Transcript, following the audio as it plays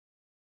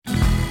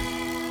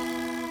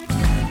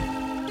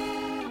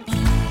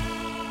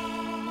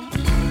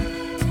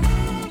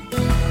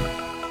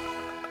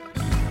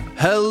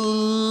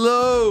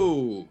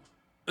Hello,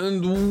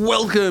 and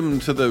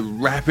welcome to the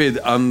rapid,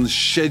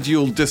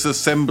 unscheduled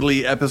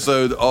disassembly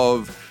episode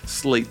of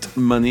Slate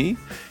Money,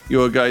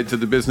 your guide to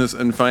the business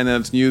and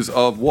finance news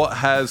of what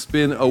has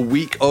been a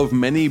week of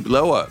many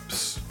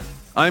blow-ups.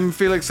 I'm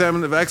Felix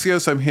Salmon of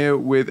Axios. I'm here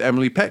with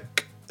Emily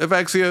Peck of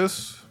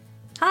Axios.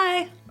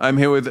 Hi. I'm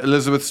here with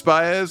Elizabeth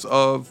Spires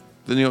of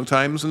the New York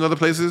Times and other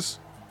places.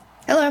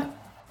 Hello.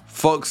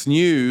 Fox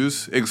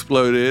News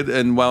exploded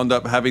and wound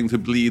up having to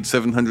bleed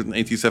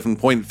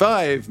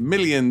 $787.5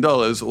 million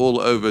all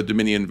over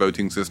Dominion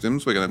voting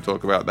systems. We're going to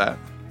talk about that.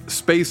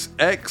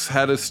 SpaceX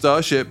had a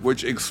Starship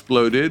which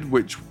exploded,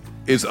 which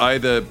is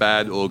either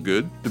bad or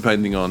good,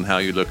 depending on how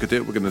you look at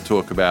it. We're going to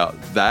talk about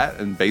that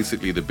and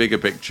basically the bigger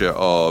picture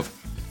of,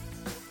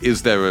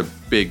 is there a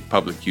big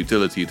public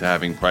utility to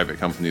having private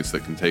companies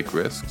that can take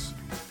risks?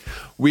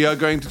 We are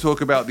going to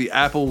talk about the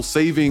Apple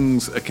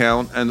savings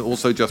account and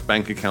also just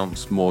bank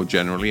accounts more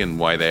generally and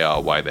why they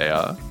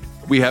are.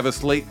 We have a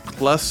Slate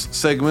Plus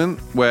segment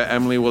where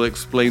Emily will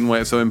explain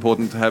why it's so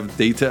important to have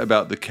data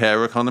about the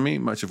care economy,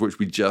 much of which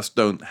we just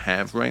don't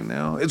have right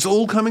now. It's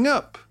all coming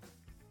up.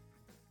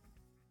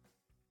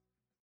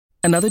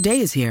 Another day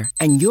is here,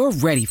 and you're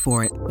ready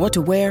for it. What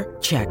to wear?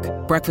 Check.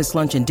 Breakfast,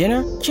 lunch, and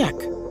dinner? Check.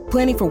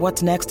 Planning for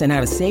what's next and how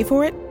to save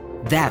for it?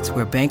 That's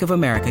where Bank of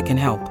America can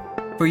help.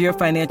 For your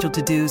financial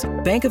to-dos,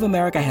 Bank of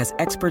America has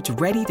experts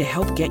ready to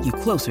help get you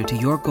closer to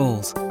your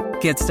goals.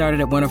 Get started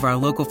at one of our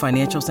local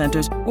financial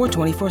centers or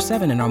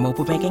 24/7 in our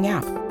mobile banking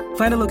app.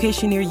 Find a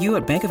location near you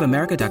at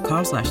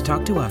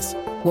bankofamerica.com/talktous.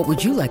 What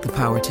would you like the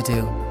power to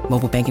do?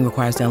 Mobile banking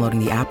requires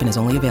downloading the app and is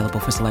only available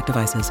for select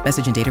devices.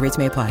 Message and data rates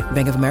may apply.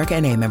 Bank of America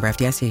N.A., member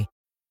FDIC.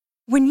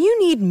 When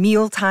you need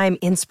mealtime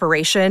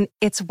inspiration,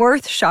 it's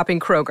worth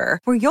shopping Kroger,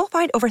 where you'll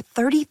find over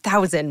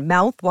 30,000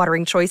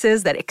 mouth-watering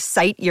choices that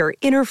excite your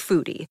inner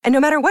foodie. And no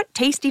matter what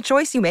tasty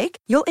choice you make,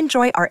 you'll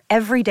enjoy our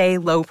everyday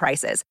low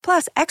prices,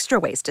 plus extra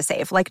ways to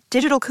save, like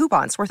digital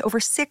coupons worth over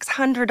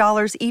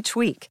 $600 each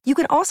week. You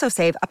can also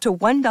save up to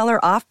 $1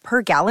 off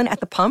per gallon at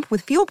the pump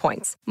with fuel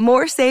points.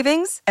 More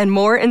savings and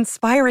more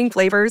inspiring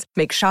flavors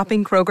make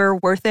shopping Kroger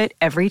worth it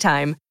every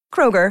time.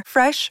 Kroger,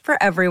 fresh for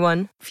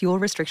everyone. Fuel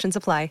restrictions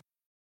apply.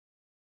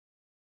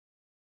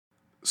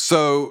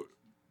 So,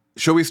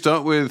 shall we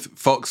start with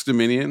Fox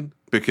Dominion?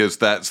 Because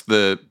that's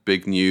the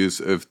big news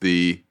of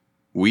the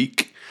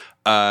week.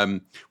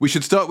 We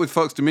should start with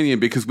Fox Dominion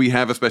because we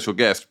have a special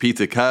guest,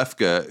 Peter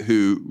Kafka,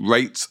 who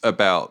writes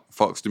about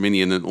Fox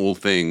Dominion and all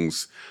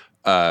things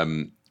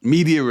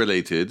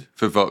media-related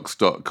for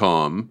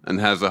Vox.com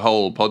and has a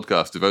whole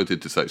podcast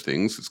devoted to such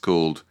things. It's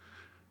called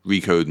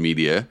Recode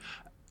Media.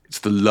 It's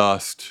the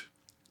last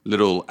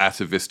little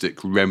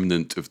atavistic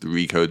remnant of the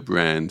Recode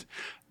brand.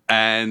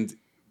 And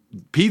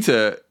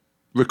Peter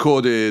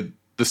recorded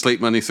the Slate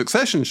Money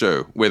Succession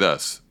show with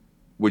us,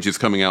 which is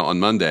coming out on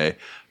Monday.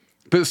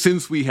 But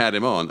since we had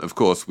him on, of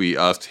course, we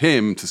asked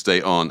him to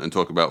stay on and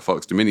talk about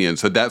Fox Dominion.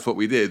 So that's what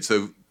we did.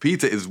 So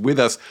Peter is with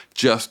us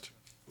just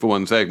for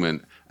one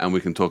segment, and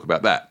we can talk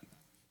about that.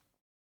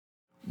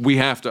 We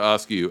have to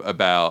ask you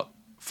about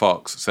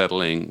Fox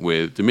settling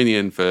with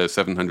Dominion for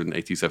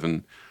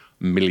 $787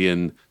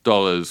 million,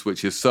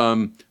 which is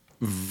some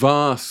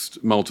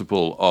vast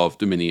multiple of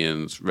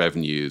Dominion's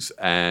revenues.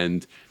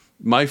 And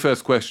my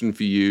first question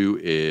for you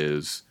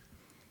is,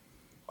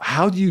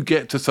 how do you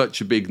get to such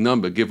a big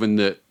number, given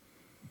that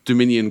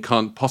Dominion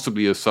can't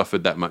possibly have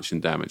suffered that much in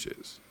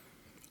damages?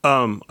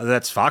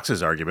 That's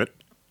Fox's argument,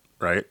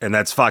 right? And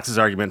that's Fox's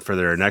argument for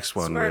their next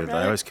one.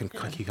 I always keep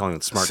calling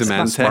it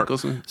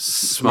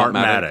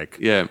Smartmatic.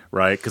 Yeah.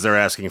 Right? Because they're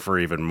asking for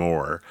even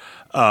more.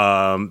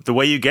 The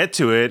way you get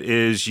to it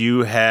is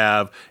you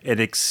have an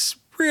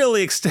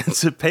really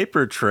extensive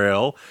paper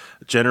trail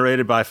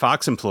generated by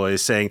Fox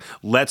employees saying,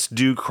 let's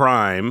do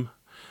crime.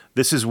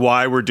 This is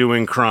why we're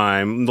doing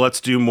crime.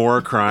 Let's do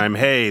more crime.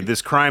 Hey,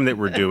 this crime that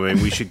we're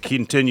doing, we should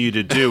continue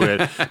to do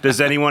it.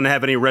 Does anyone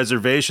have any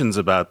reservations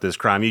about this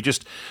crime? You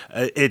just,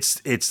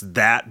 it's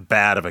that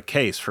bad of a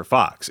case for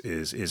Fox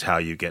is how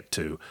you get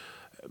to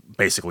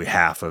basically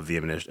half of the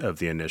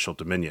initial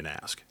Dominion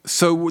ask.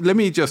 So let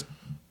me just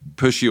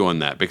push you on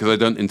that because I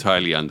don't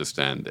entirely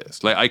understand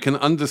this. Like, I can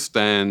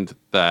understand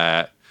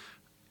that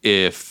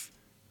if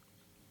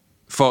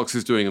Fox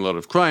is doing a lot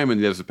of crime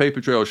and there's a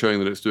paper trail showing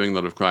that it's doing a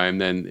lot of crime,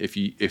 then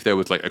if there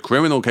was like a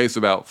criminal case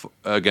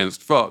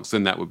against Fox,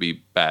 then that would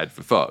be bad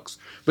for Fox.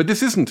 But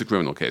this isn't a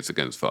criminal case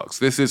against Fox.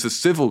 This is a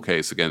civil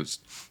case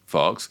against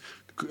Fox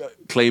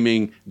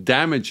claiming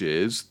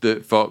damages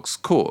that Fox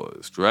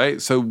caused, right?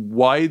 So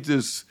why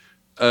does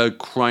a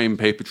crime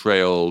paper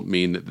trail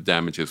mean that the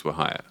damages were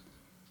higher?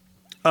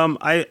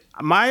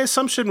 My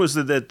assumption was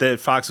that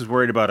Fox is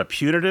worried about a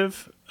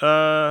punitive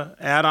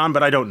add-on,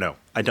 but I don't know.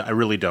 I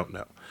really don't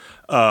know.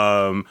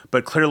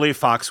 But clearly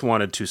Fox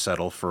wanted to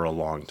settle for a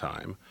long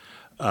time.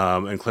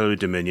 And clearly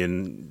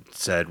Dominion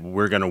said,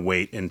 we're going to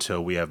wait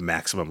until we have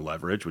maximum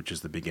leverage, which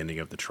is the beginning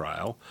of the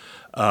trial.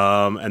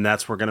 And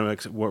that's what we're going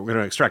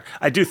to extract.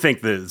 I do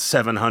think the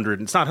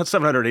 700, it's not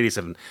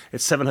 787,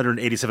 it's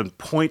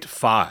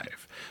 787.5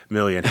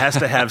 million has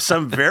to have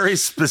some very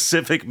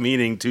specific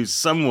meaning to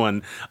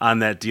someone on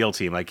that deal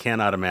team. I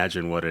cannot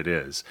imagine what it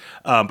is.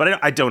 But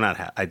I don't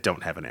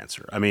have an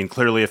answer. I mean,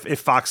 clearly if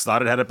Fox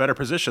thought it had a better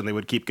position, they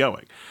would keep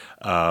going.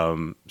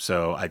 So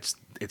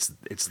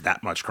it's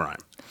that much crime.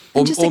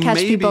 And just to catch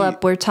people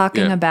up, we're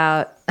talking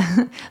about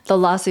the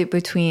lawsuit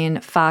between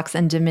Fox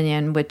and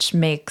Dominion, which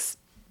makes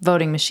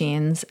voting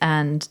machines,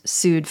 and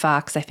sued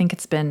Fox. I think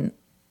it's been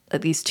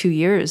at least 2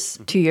 years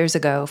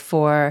ago,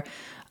 for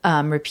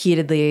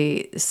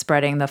repeatedly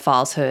spreading the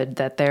falsehood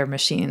that their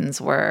machines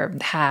were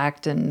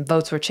hacked and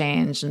votes were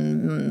changed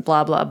and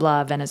blah, blah,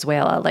 blah,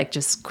 Venezuela, like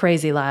just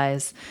crazy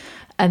lies.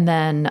 And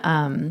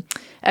then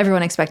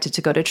everyone expected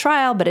to go to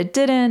trial, but it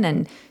didn't.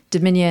 And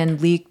Dominion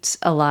leaked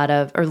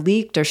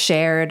or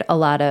shared a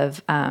lot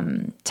of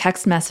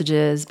text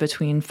messages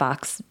between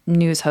Fox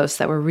News hosts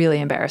that were really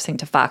embarrassing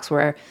to Fox,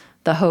 where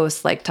the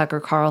hosts like Tucker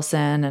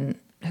Carlson and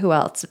who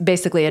else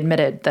basically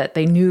admitted that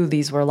they knew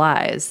these were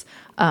lies,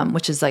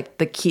 which is like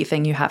the key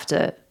thing you have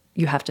to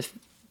you have to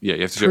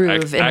prove show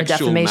in a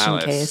defamation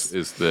malice case.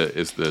 Is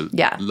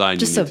the line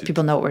just so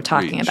people know what we're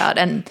talking reach. about.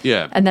 And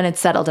then it's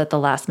settled at the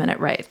last minute,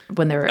 right,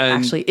 when they were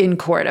actually in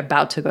court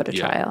about to go to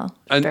trial.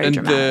 Very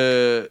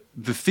dramatic.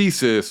 The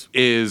thesis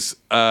is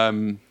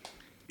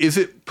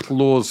it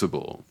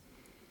plausible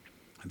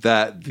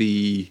that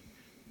the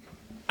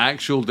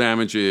actual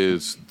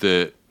damages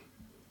that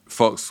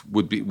Fox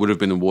would have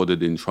been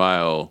awarded in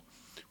trial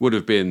would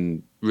have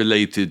been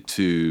related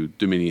to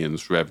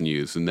Dominion's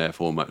revenues and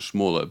therefore much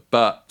smaller,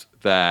 but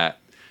that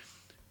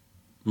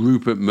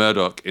Rupert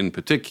Murdoch in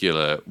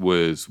particular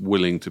was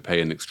willing to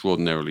pay an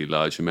extraordinarily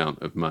large amount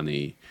of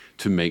money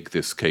to make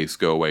this case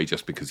go away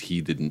just because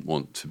he didn't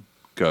want to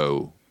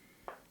go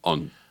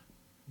on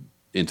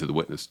into the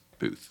witness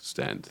booth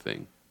stand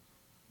thing?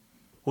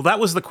 Well, that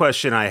was the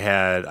question I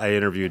had. I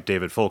interviewed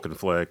David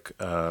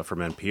Folkenflik from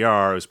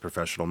NPR, who's a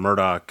professional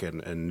Murdoch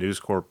and News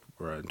Corp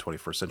and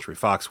 21st Century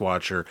Fox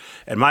watcher.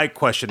 And my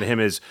question to him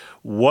is,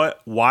 why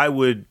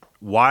would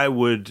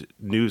Murdoch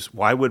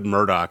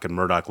and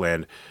Murdoch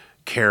Land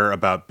care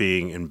about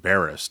being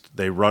embarrassed?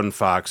 They run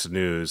Fox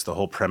News. The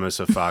whole premise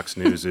of Fox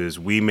News is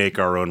we make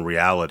our own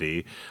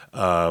reality.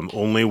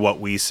 Only what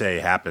we say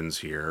happens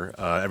here.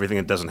 Everything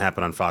that doesn't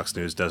happen on Fox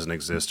News doesn't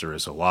exist or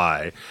is a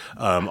lie.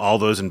 All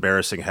those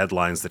embarrassing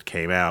headlines that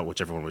came out,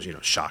 which everyone was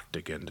shocked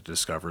again to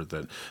discover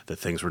that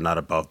things were not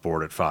above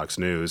board at Fox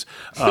News.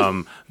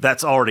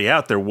 That's already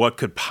out there. What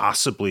could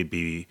possibly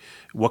be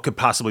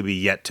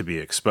yet to be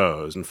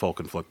exposed? And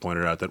Folkenflik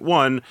pointed out that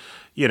one,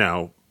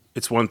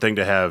 it's one thing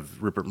to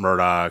have Rupert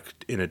Murdoch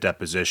in a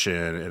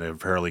deposition in a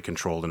fairly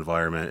controlled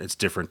environment. It's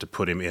different to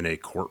put him in a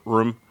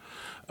courtroom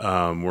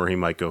where he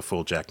might go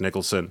full Jack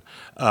Nicholson.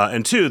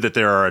 And two, that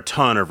there are a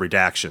ton of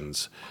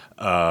redactions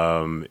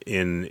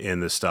in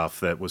the stuff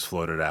that was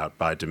floated out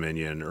by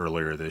Dominion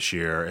earlier this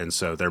year. And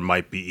so there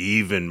might be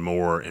even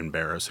more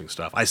embarrassing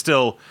stuff. I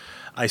still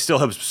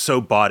have so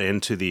bought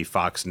into the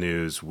Fox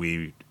News /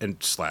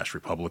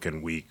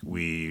 Republican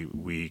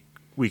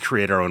we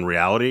create our own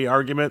reality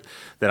argument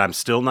that I'm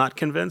still not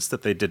convinced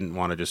that they didn't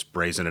want to just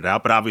brazen it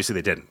out. But obviously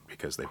they didn't,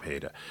 because they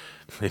paid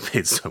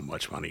so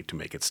much money to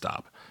make it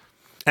stop.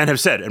 And have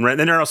said, and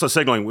they're also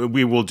signaling,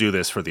 we will do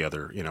this for the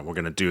other, we're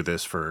going to do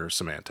this for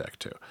Symantec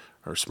too,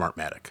 or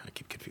Smartmatic. I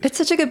keep confusing. It's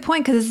such a good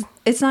point, because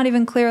it's not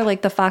even clear,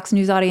 the Fox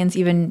News audience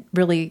even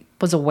really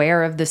was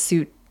aware of the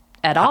suit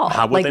at all.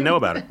 How would they know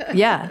about it?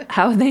 Yeah,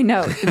 how would they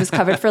know? It was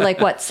covered for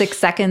 6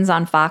 seconds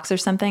on Fox or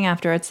something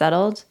after it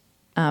settled.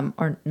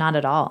 Or not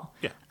at all.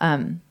 Yeah.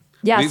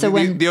 So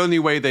the only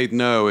way they'd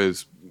know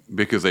is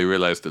because they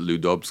realized that Lou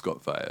Dobbs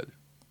got fired.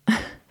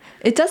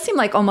 It does seem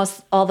like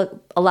almost a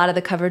lot of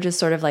the coverage is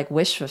sort of like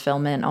wish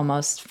fulfillment,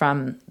 almost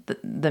from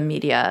the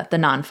media, the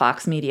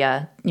non-Fox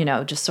media.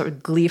 Just sort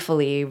of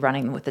gleefully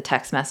running with the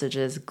text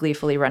messages,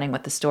 gleefully running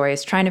with the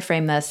stories, trying to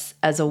frame this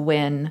as a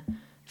win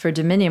for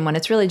Dominion when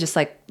it's really just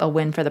a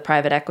win for the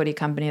private equity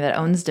company that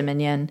owns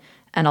Dominion,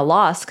 and a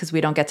loss because we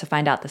don't get to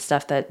find out the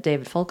stuff that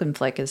David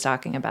Folkenflik is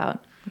talking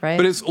about, right?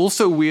 But it's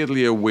also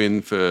weirdly a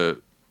win for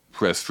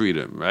press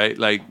freedom, right?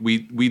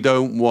 We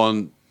don't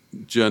want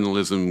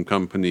journalism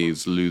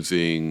companies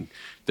losing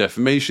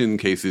defamation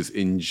cases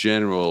in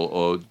general,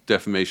 or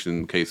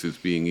defamation cases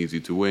being easy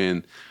to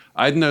win.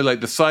 I don't know,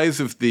 the size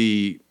of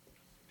the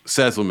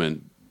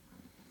settlement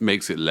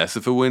makes it less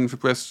of a win for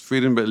press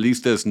freedom, but at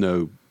least there's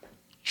no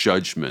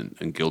judgment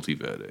and guilty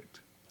verdict.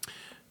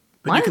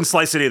 But you can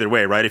slice it either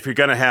way, right? If you're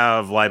going to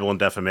have libel and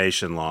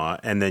defamation law,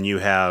 and then you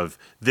have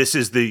this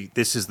is the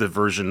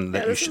version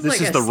that this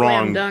is the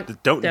wrong.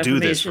 Don't do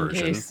this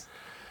version. Case.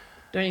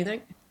 Don't you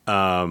think?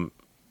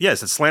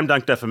 Yes, it's slam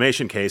dunk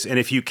defamation case, and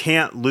if you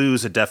can't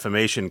lose a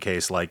defamation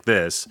case like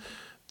this,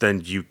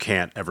 then you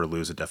can't ever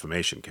lose a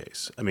defamation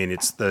case. I mean,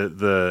 it's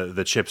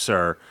the chips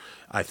are,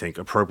 I think,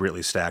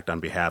 appropriately stacked on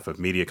behalf of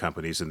media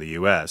companies in the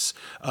U.S.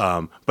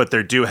 But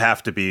there do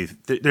have to be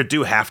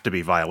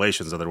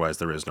violations, otherwise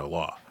there is no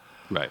law.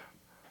 Right.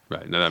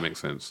 No, that makes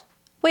sense.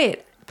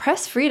 Wait,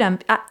 press freedom.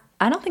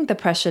 I don't think the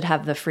press should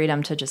have the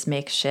freedom to just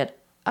make shit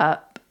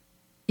up.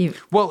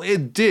 Well,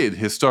 it did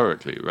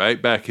historically,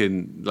 right? Back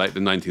in like the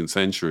 19th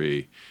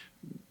century,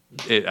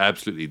 it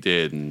absolutely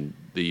did, and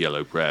the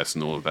yellow press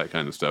and all of that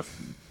kind of stuff.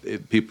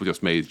 People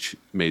just made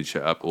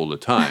shit up all the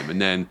time,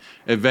 and then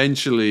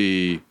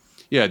eventually,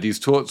 these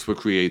torts were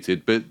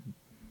created. But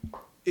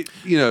as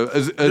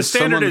the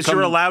standard is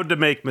you're allowed to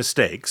make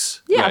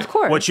mistakes. Yeah, right. Of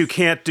course. What you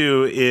can't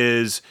do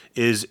is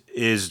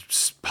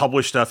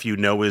publish stuff you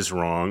know is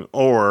wrong,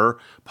 or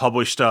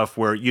publish stuff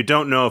where you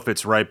don't know if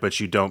it's right, but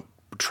you don't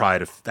try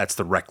to. That's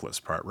the reckless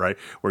part, right?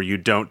 Where you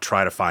don't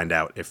try to find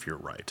out if you're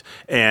right.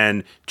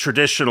 And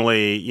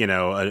traditionally,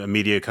 a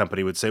media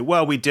company would say,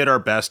 "Well, we did our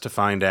best to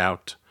find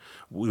out.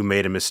 We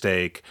made a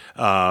mistake."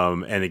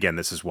 And again,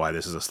 this is why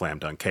this is a slam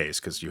dunk case,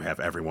 because you have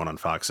everyone on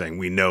Fox saying,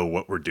 "We know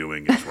what we're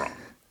doing is wrong,"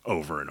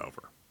 over and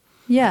over.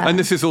 Yeah. And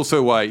this is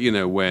also why,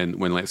 when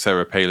like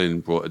Sarah Palin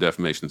brought a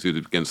defamation suit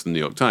against the New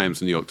York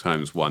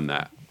Times won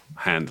that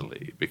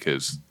handily,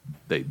 because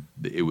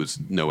it was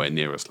nowhere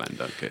near a slam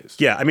dunk case.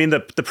 Yeah, I mean, the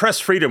press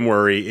freedom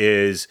worry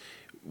is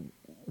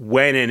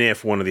when and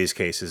if one of these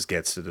cases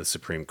gets to the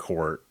Supreme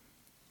Court,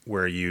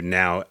 where you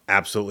now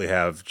absolutely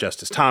have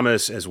Justice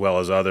Thomas as well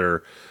as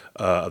other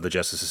of the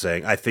justices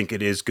saying, "I think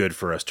it is good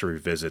for us to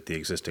revisit the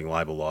existing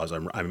libel laws.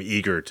 I'm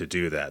eager to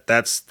do that."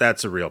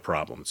 That's a real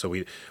problem. So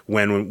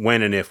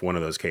when and if one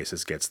of those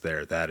cases gets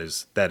there, that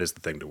is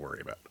the thing to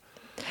worry about.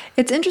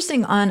 It's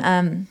interesting.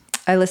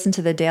 I listened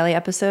to the Daily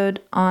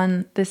episode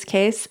on this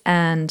case,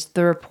 and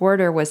the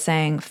reporter was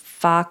saying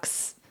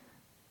Fox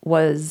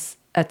was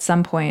at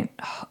some point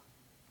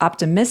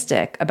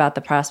optimistic about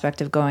the prospect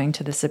of going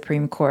to the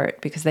Supreme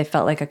Court because they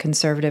felt like a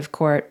conservative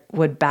court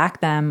would back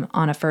them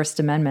on a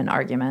First Amendment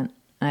argument.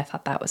 And I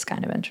thought that was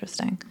kind of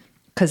interesting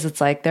because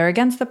it's like they're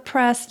against the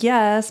press,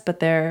 yes, but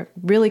they're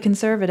really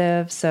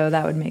conservative, so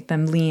that would make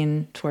them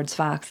lean towards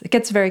Fox. It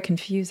gets very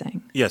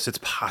confusing. Yes, it's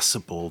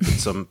possible that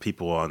some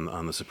people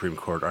on the Supreme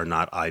Court are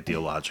not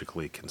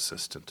ideologically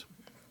consistent.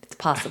 It's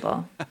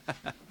possible.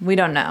 We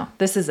don't know.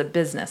 This is a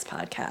business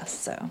podcast,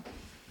 so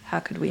how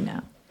could we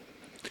know?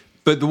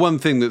 But the one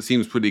thing that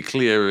seems pretty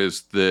clear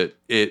is that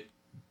it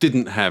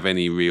didn't have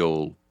any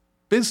real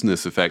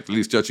business effect, at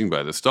least judging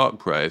by the stock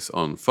price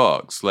on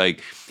Fox.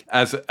 Like,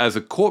 as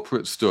a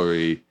corporate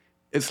story,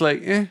 it's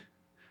like,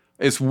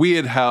 It's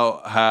weird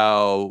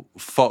how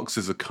Fox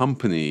as a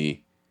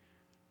company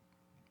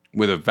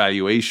with a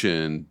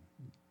valuation,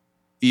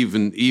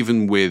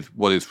 even with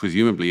what is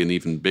presumably an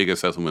even bigger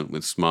settlement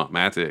with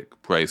Smartmatic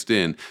priced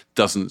in,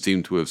 doesn't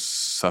seem to have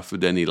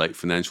suffered any like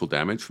financial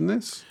damage from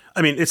this.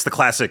 I mean, it's the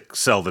classic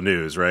sell the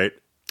news, right?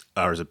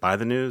 Or is it buy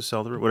the news,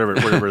 sell the whatever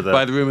the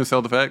buy the rumor,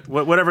 sell the fact?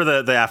 Whatever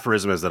the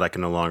aphorism is that I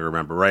can no longer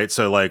remember, right?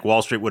 So like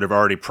Wall Street would have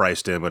already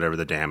priced in whatever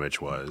the damage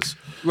was,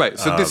 right?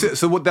 So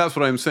that's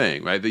what I'm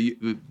saying, right?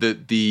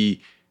 The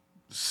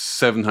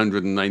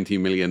 790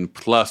 million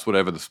plus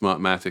whatever the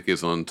Smartmatic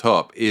is on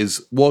top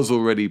was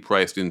already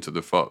priced into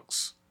the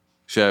Fox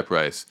share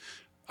price.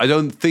 I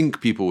don't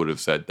think people would have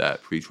said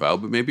that pre-trial,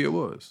 but maybe it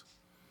was.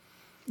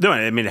 No,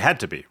 I mean it had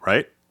to be,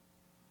 right?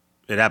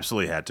 It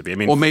absolutely had to be. I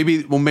mean, or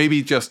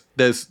maybe just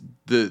there's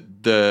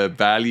the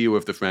value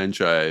of the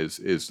franchise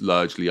is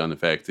largely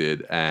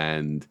unaffected,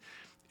 and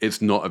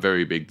it's not a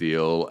very big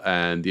deal,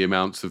 and the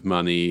amounts of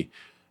money,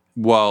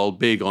 while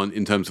big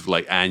in terms of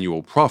like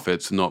annual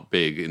profits, not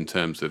big in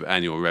terms of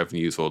annual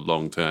revenues or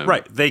long term.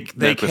 Right. They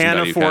can't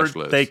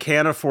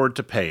afford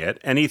to pay it.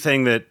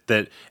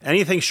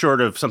 Anything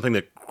short of something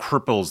that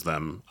cripples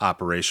them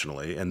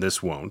operationally, and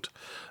this won't,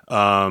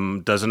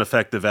 doesn't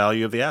affect the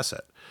value of the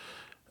asset.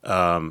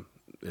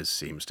 It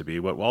seems to be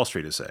what Wall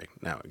Street is saying.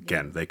 Now,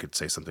 again, they could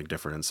say something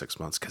different in 6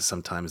 months because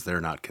sometimes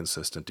they're not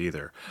consistent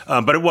either.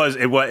 But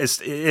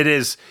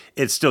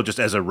it's still just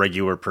as a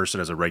regular person,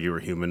 as a regular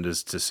human, to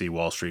see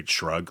Wall Street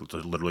shrug, to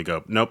literally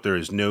go, nope, there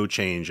is no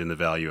change in the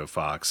value of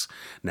Fox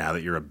now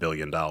that you're $1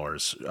 billion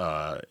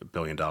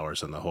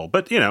in the hole.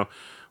 But,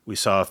 we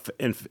saw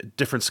in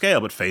different scale,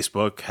 but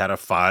Facebook had a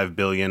 $5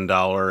 billion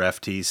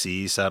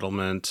FTC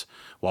settlement.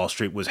 Wall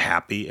Street was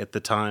happy at the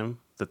time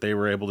that they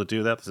were able to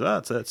do that.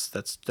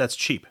 That's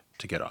cheap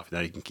to get off. Now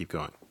you can keep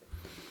going.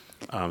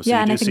 And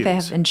I think they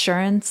have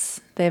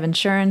insurance.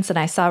 And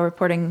I saw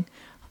reporting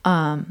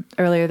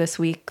earlier this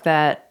week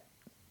that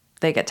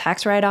they get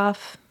tax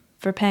write-off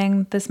for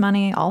paying this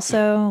money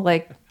also.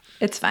 Like,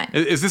 it's fine.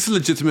 Is this a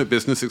legitimate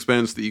business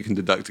expense that you can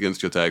deduct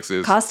against your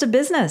taxes? Cost of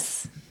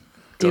business.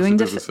 Doing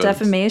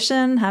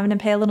defamation, having to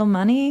pay a little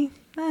money.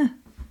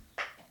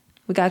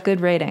 We got good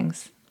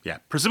ratings. Yeah,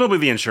 presumably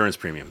the insurance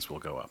premiums will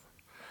go up.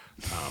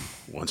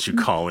 Once you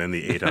call in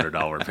the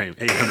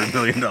 $800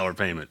 million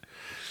payment.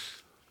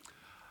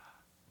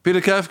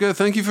 Peter Kafka,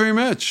 thank you very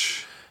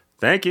much.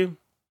 Thank you.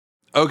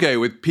 Okay,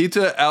 with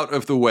Peter out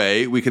of the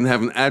way, we can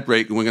have an ad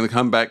break and we're going to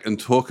come back and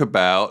talk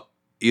about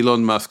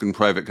Elon Musk and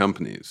private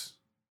companies.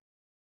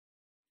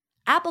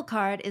 Apple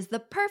Card is the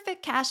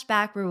perfect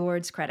cashback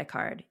rewards credit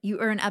card.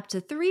 You earn up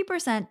to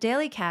 3%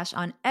 daily cash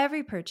on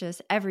every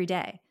purchase every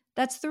day.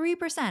 That's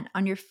 3%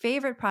 on your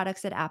favorite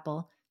products at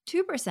Apple,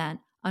 2%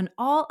 on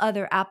all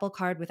other Apple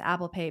Card with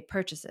Apple Pay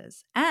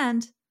purchases,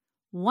 and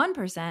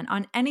 1%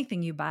 on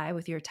anything you buy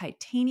with your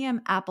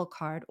titanium Apple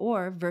Card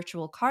or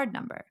virtual card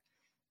number.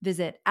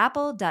 Visit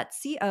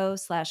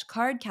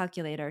apple.co/card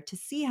calculator to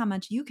see how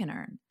much you can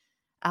earn.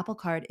 Apple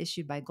Card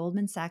issued by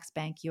Goldman Sachs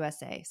Bank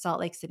USA, Salt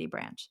Lake City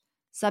branch.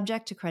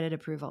 Subject to credit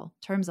approval.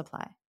 Terms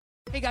apply.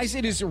 Hey guys,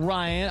 it is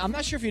Ryan. I'm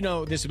not sure if you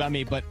know this about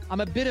me, but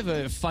I'm a bit of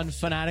a fun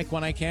fanatic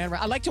when I can.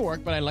 I like to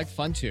work, but I like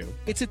fun too.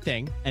 It's a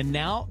thing. And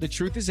now the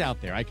truth is out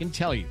there. I can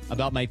tell you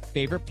about my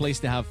favorite place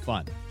to have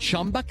fun.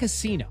 Chumba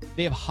Casino.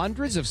 They have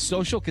hundreds of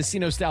social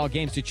casino style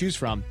games to choose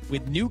from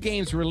with new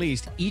games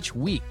released each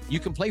week.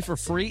 You can play for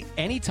free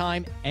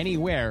anytime,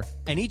 anywhere.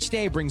 And each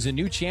day brings a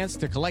new chance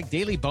to collect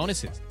daily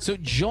bonuses. So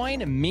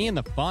join me in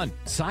the fun.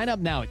 Sign up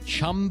now at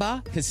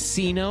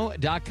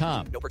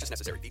ChumbaCasino.com. No purchase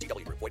necessary.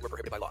 VGW. Void where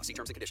prohibited by law. See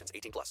terms and conditions.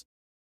 18+.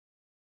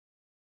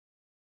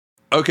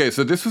 Okay,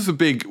 so this was a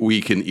big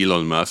week in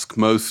Elon Musk.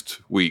 Most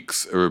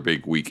weeks are a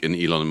big week in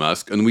Elon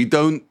Musk. And we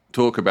don't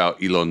talk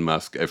about Elon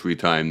Musk every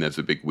time there's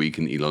a big week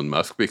in Elon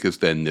Musk, because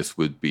then this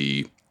would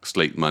be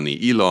Slate Money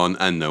Elon,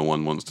 and no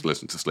one wants to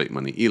listen to Slate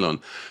Money Elon.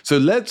 So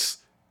let's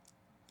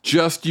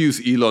just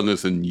use Elon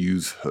as a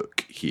news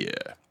hook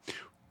here,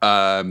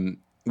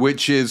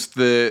 which is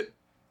that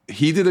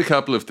he did a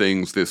couple of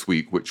things this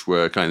week which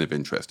were kind of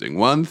interesting.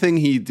 One thing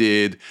he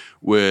did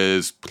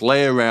was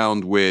play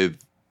around with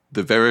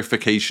the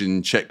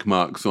verification check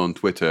marks on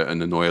Twitter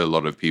and annoy a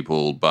lot of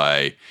people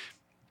by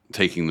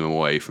taking them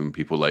away from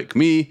people like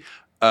me.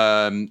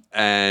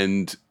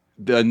 And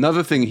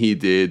another thing he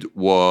did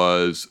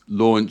was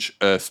launch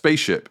a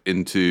spaceship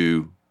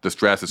into the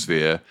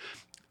stratosphere,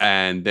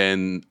 and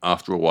then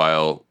after a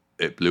while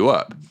it blew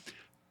up.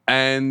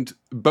 And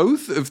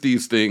both of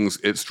these things,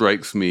 it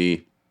strikes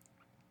me,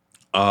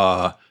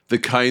 are the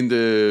kind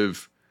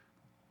of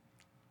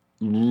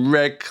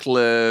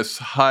reckless,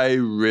 high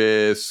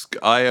risk,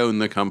 I own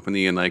the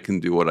company and I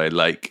can do what I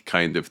like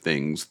kind of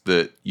things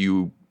that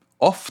you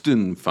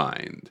often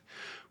find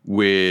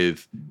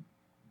with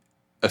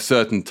a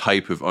certain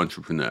type of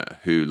entrepreneur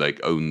who like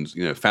owns,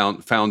 you know,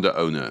 founder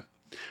owner.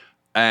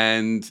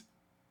 And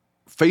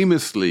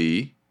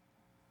famously,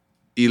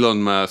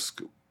 Elon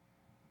Musk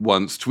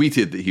once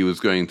tweeted that he was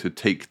going to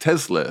take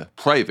Tesla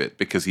private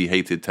because he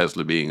hated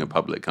Tesla being a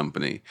public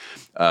company.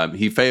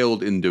 He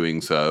failed in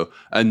doing so.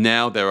 And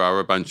now there are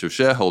a bunch of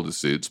shareholder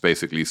suits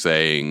basically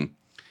saying,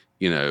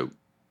 you know,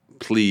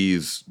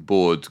 please,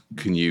 board,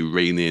 can you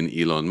rein in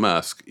Elon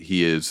Musk?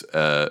 He is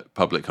a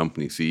public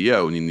company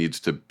CEO and he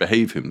needs to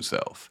behave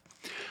himself.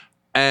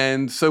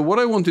 And so what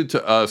I wanted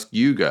to ask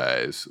you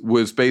guys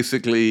was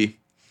basically,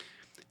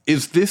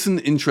 is this an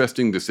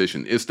interesting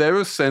decision? Is there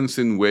a sense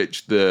in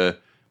which the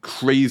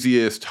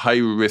craziest,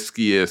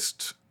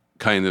 high-riskiest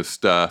kind of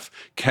stuff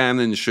can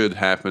and should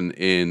happen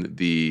in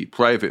the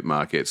private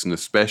markets, and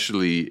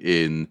especially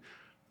in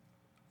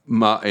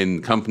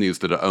companies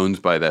that are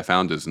owned by their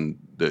founders and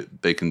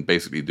that they can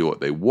basically do what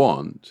they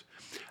want,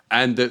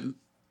 and that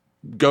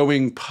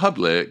going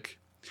public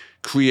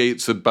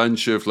creates a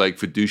bunch of like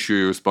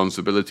fiduciary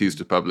responsibilities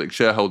to public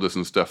shareholders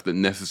and stuff that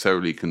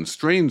necessarily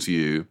constrains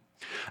you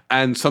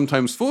and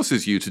sometimes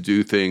forces you to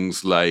do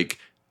things like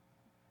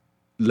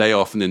lay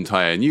off an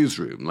entire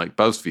newsroom, like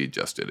BuzzFeed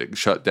just did. It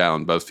shut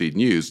down BuzzFeed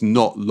News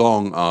not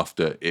long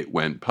after it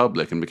went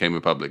public and became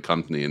a public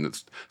company, and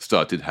it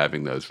started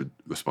having those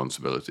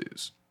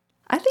responsibilities.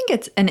 I think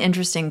it's an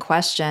interesting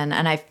question,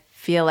 and I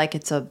feel like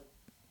it's a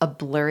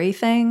blurry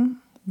thing.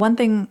 One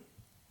thing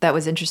that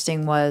was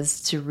interesting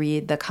was to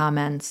read the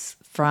comments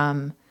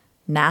from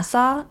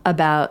NASA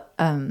about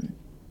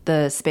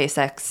the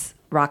SpaceX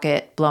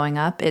rocket blowing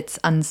up. It's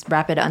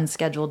rapid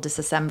unscheduled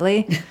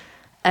disassembly,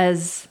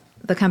 as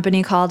the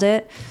company called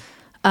it.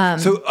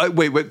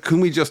 Wait,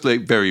 can we just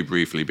like very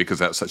briefly, because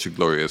that's such a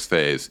glorious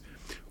phase,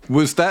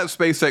 was that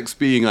SpaceX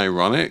being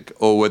ironic,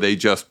 or were they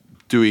just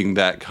doing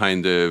that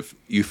kind of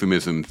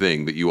euphemism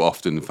thing that you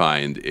often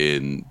find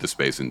in the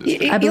space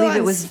industry? I believe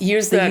it was the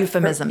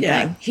euphemism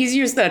thing. He's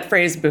used that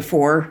phrase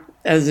before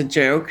as a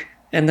joke,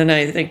 and then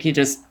I think he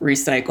just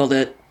recycled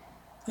it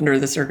under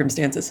the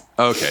circumstances.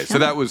 Okay, so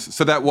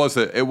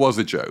it was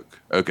a joke.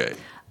 Okay.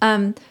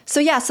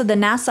 So the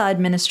NASA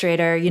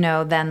administrator,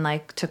 then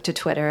like took to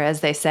Twitter,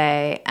 as they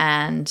say,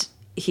 and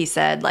he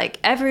said, like,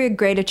 every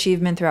great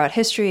achievement throughout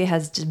history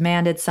has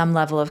demanded some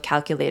level of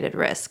calculated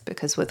risk,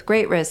 because with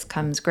great risk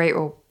comes great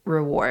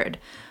reward.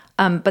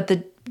 But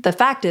the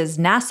fact is,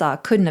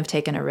 NASA couldn't have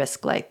taken a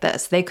risk like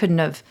this. They couldn't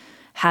have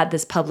had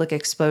this public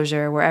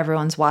exposure where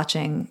everyone's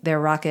watching their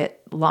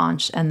rocket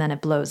launch and then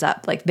it blows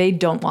up. Like, they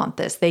don't want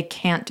this. They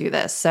can't do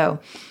this. So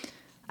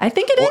I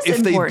think it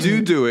is important. If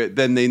they do it,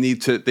 then they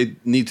need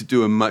to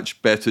do a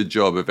much better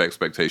job of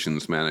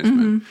expectations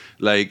management.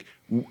 Mm-hmm. Like,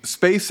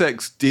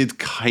 SpaceX did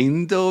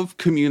kind of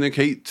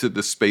communicate to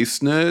the space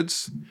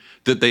nerds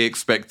that they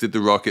expected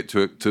the rocket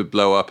to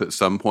blow up at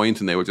some point,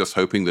 and they were just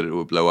hoping that it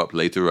would blow up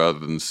later rather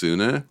than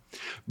sooner.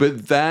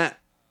 But that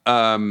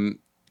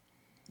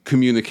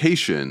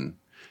communication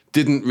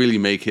didn't really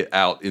make it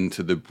out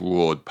into the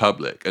broad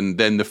public. And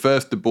then the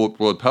first the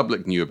broad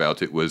public knew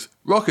about it was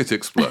rocket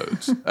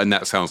explodes, and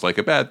that sounds like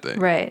a bad thing.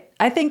 Right.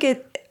 I think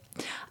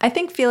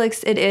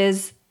Felix, it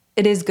is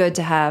good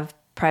to have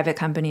private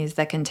companies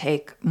that can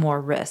take more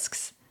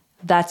risks.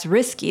 That's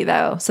risky,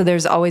 though. So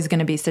there's always going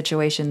to be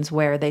situations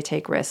where they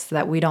take risks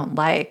that we don't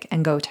like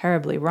and go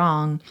terribly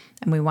wrong.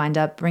 And we wind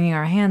up wringing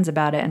our hands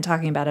about it and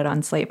talking about it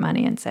on Slate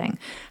Money and saying,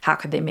 how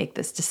could they make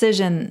this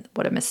decision?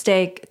 What a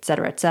mistake, et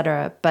cetera, et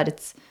cetera. But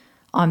it's,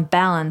 on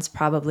balance,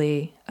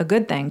 probably a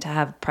good thing to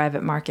have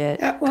private market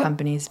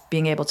companies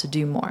being able to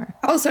do more.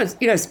 Also,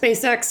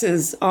 SpaceX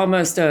is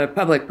almost a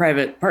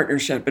public-private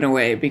partnership in a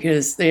way,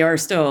 because they are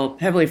still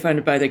heavily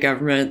funded by the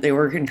government. They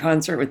work in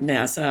concert with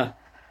NASA.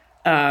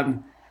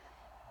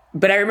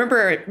 But I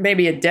remember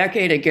maybe a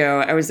decade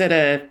ago, I was at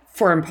a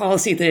foreign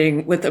policy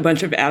thing with a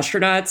bunch of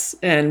astronauts.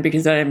 And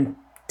because I'm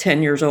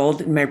 10 years old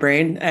in my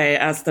brain, I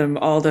asked them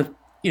all the,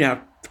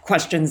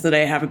 questions that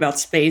I have about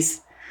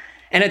space.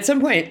 And at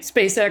some point,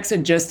 SpaceX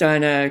had just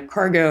done a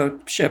cargo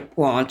ship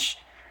launch.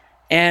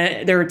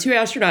 And there were two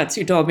astronauts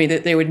who told me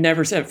that they would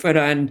never set foot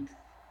on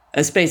a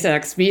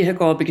SpaceX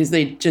vehicle because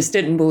they just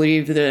didn't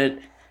believe that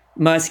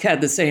Musk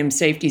had the same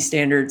safety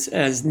standards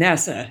as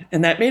NASA.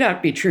 And that may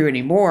not be true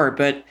anymore,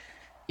 but,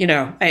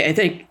 I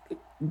think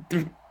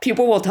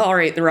people will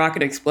tolerate the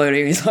rocket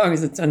exploding as long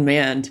as it's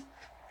unmanned.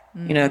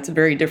 It's a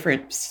very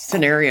different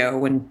scenario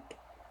when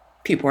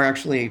people are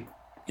actually,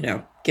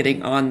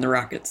 getting on the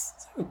rockets.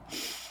 So.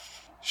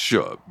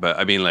 Sure, but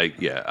I mean,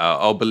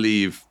 I'll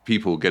believe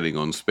people getting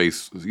on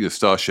space,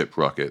 Starship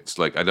rockets.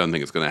 I don't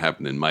think it's going to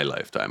happen in my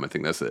lifetime. I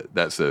think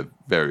that's a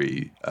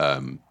very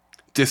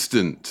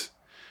distant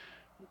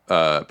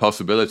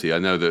possibility. I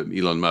know that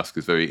Elon Musk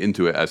is very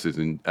into it, as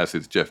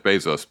is Jeff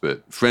Bezos.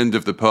 But friend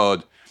of the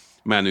pod,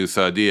 Manu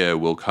Sardia,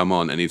 will come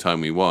on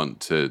anytime we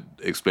want to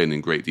explain in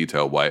great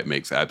detail why it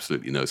makes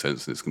absolutely no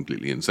sense and it's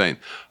completely insane.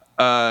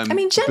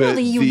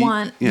 Generally, you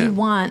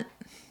want.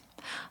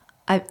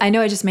 I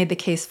know I just made the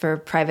case for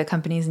private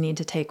companies need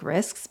to take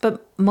risks,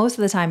 but most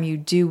of the time you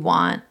do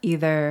want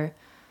you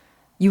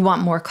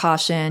want more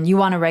caution, you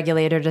want a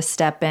regulator to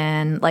step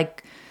in.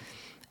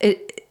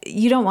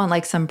 You don't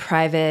want some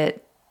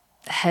private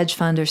hedge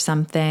fund or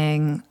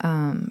something,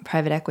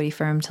 private equity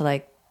firm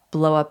to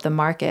blow up the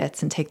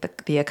markets and take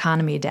the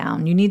economy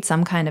down. You need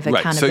some kind of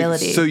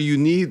accountability. Right. So you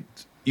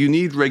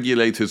need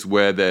regulators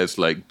where there's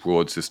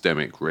broad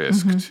systemic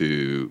risk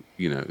to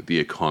the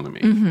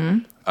economy.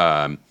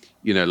 Mm-hmm.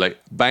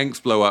 Banks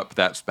blow up,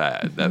 that's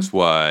bad. Mm-hmm. That's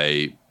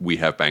why we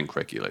have bank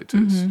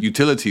regulators. Mm-hmm.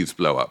 Utilities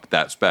blow up,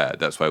 that's bad.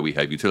 That's why we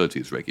have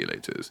utilities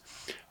regulators.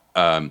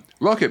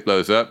 Rocket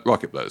blows up,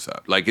 rocket blows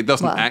up. It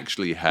doesn't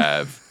actually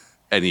have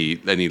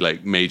any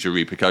major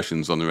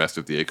repercussions on the rest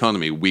of the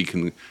economy. We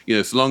can,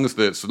 so long as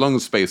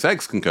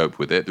SpaceX can cope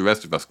with it, the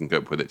rest of us can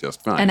cope with it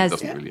just fine. And it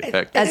doesn't really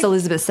affect. As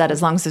Elizabeth said,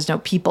 as long as there's no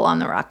people on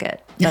the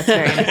rocket, that's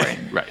very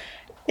important. Right.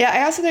 Yeah,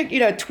 I also think,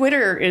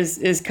 Twitter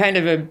is kind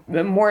of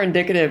a more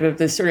indicative of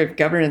the sort of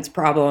governance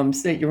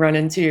problems that you run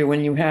into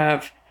when you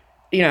have,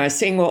 a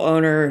single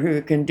owner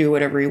who can do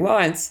whatever he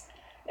wants.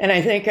 And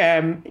I think,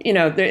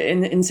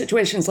 in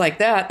situations like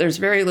that, there's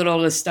very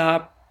little to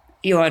stop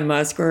Elon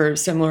Musk or a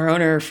similar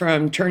owner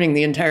from turning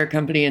the entire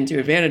company into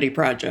a vanity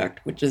project,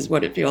 which is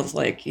what it feels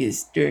like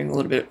he's doing a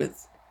little bit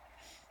with.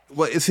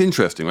 Well, it's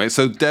interesting, right?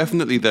 So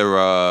definitely there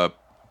are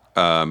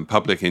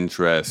public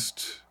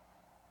interest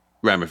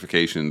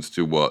ramifications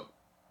to what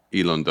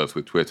Elon does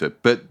with Twitter,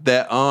 but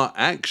there are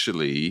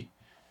actually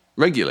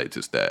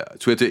regulators there.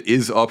 Twitter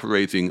is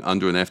operating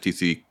under an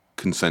FTC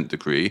consent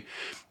decree.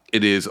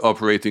 It is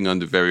operating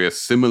under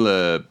various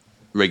similar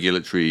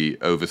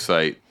regulatory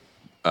oversight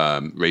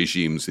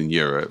regimes in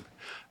Europe,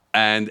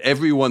 and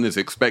everyone is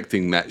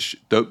expecting that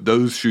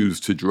those shoes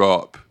to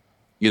drop,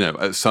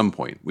 at some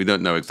point. We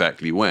don't know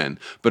exactly when,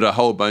 but a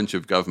whole bunch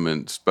of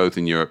governments, both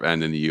in Europe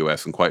and in the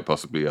US and quite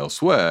possibly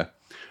elsewhere,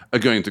 are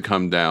going to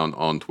come down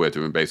on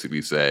Twitter and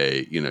basically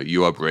say,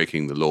 you are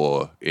breaking the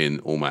law in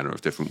all manner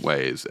of different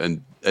ways.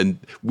 And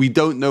we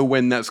don't know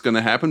when that's going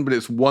to happen, but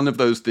it's one of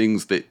those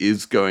things that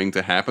is going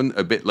to happen.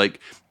 A bit like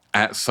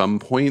at some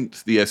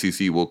point, the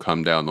SEC will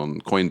come down on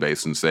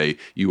Coinbase and say,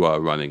 you are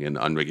running an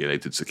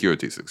unregulated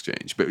securities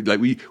exchange. But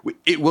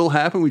it will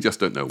happen, we just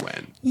don't know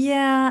when.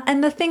 Yeah,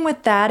 and the thing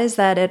with that is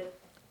that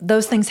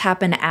those things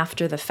happen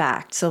after the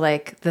fact. So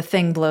the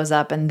thing blows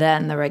up and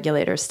then the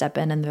regulators step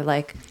in and they're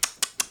like,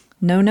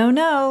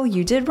 no,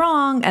 you did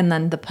wrong. And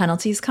then the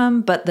penalties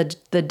come, but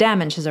the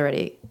damage has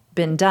already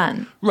been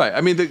done. Right.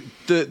 I mean, the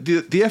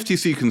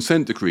FTC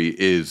consent decree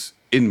is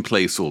in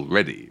place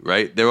already,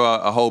 right? There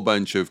are a whole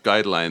bunch of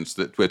guidelines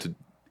that Twitter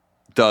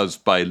does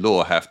by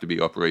law have to be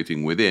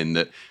operating within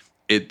that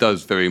it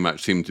does very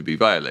much seem to be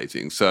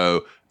violating.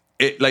 So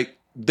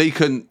they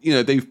can,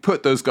 they've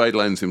put those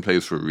guidelines in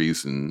place for a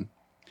reason.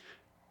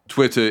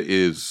 Twitter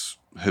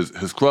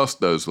has crossed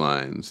those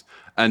lines,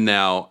 and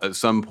now at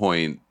some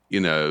point,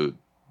 the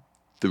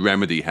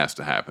remedy has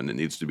to happen. It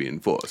needs to be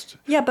enforced.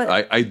 Yeah, but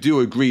I do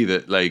agree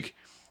that, like,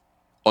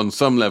 on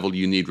some level,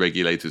 you need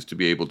regulators to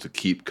be able to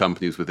keep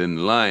companies within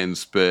the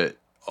lines, but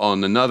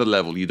on another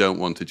level, you don't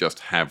want to just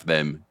have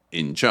them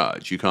in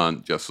charge. You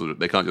can't just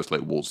they can't just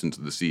like waltz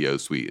into the CEO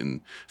suite and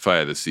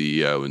fire the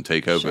CEO and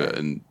take over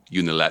and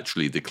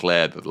unilaterally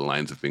declare that the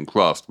lines have been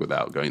crossed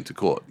without going to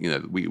court.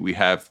 We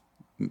have,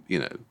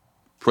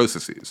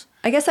 processes.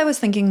 I guess I was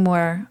thinking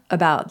more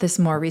about this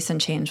more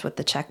recent change with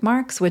the check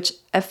marks, which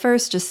at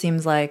first just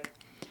seems like,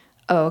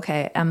 oh,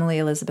 okay, Emily,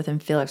 Elizabeth,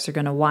 and Felix are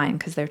going to whine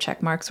because their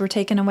check marks were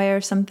taken away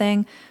or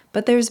something.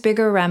 But there's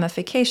bigger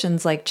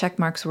ramifications, like check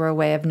marks were a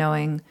way of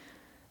knowing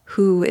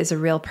who is a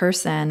real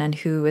person and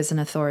who is an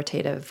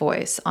authoritative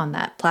voice on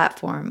that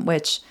platform,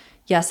 which,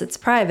 yes, it's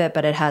private,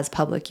 but it has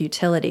public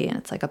utility and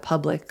it's like a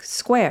public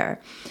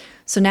square.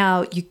 So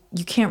now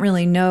you can't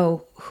really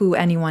know who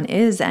anyone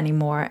is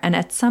anymore. And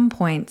at some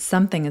point,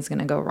 something is going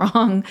to go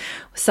wrong.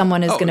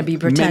 Someone is going to be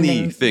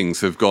pretending. Many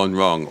things have gone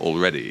wrong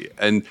already.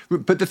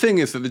 But the thing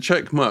is that the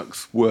check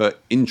marks were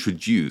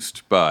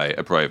introduced by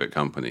a private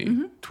company,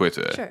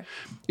 Twitter,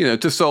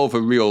 to solve a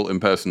real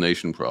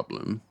impersonation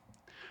problem.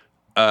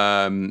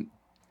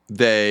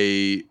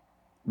 They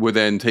were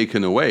then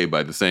taken away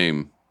by the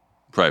same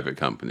private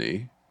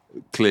company,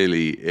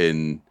 clearly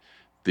in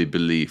the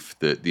belief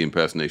that the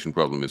impersonation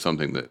problem is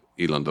something that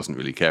Elon doesn't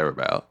really care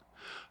about.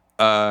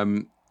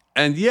 And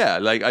yeah,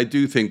 like, I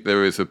do think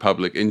there is a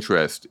public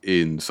interest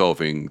in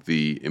solving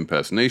the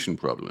impersonation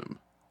problem.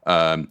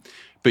 But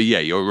yeah,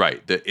 you're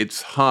right that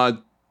it's hard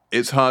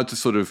to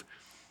sort of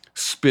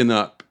spin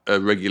up a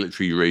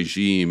regulatory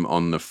regime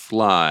on the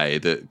fly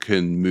that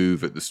can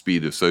move at the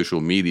speed of social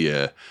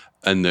media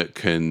and that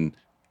can,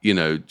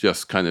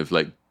 just kind of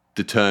like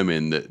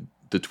determine that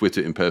the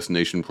Twitter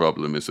impersonation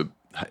problem is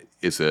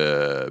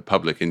a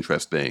public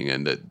interest thing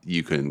and that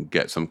you can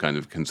get some kind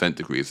of consent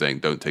decree saying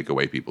don't take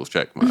away people's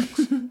check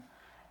marks.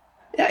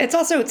 Yeah, it's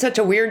also such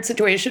a weird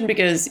situation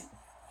because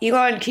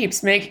Elon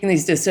keeps making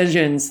these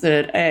decisions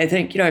that I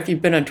think, if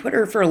you've been on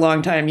Twitter for a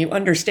long time, you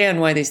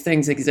understand why these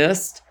things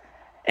exist.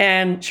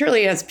 And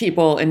surely he has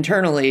people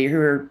internally who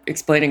are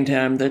explaining to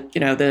him that,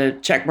 the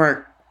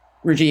checkmark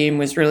regime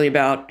was really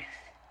about,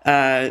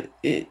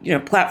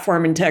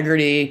 platform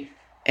integrity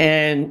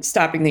and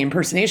stopping the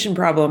impersonation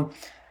problem.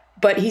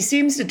 But he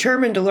seems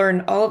determined to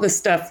learn all of this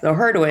stuff the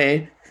hard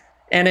way.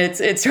 And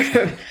it's sort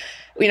of,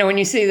 when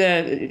you see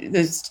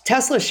the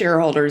Tesla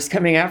shareholders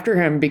coming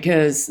after him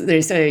because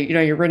they say,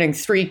 you're running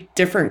 3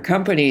 different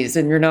companies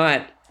and you're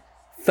not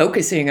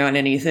focusing on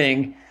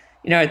anything.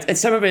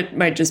 Some of it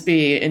might just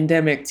be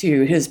endemic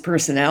to his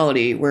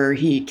personality where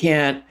he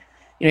can't,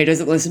 he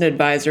doesn't listen to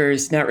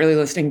advisors, not really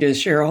listening to his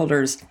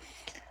shareholders.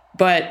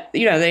 But,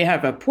 they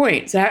have a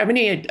point. So how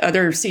many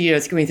other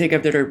CEOs can we think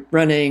of that are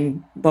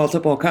running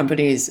multiple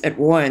companies at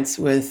once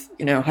with,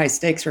 high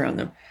stakes around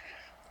them?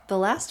 The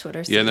last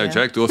Twitter CEO. Yeah, no,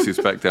 Jack Dorsey's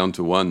back down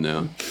to 1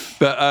 now.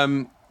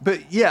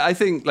 But yeah, I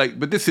think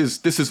but this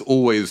has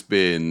always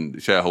been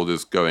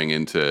shareholders going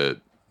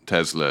into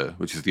Tesla,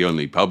 which is the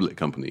only public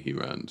company he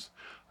runs,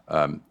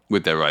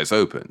 with their eyes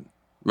open,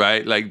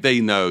 right? Like,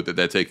 they know that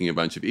they're taking a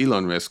bunch of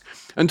Elon risk.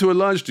 And to a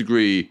large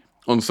degree,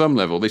 on some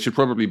level, they should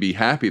probably be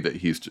happy that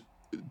he's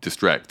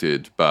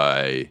distracted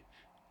by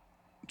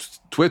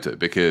Twitter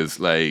because,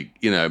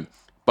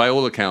 by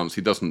all accounts,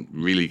 he doesn't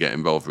really get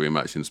involved very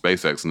much in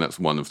SpaceX, and that's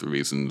one of the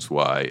reasons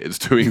why it's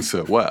doing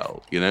so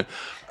well, and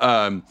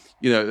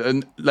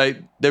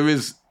there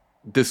is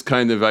this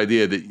kind of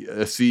idea that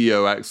a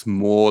CEO acts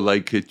more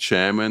like a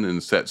chairman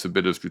and sets a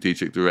bit of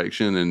strategic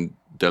direction and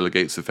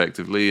delegates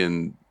effectively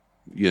and,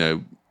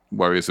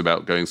 worries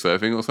about going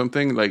surfing or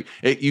something.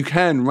 You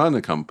can run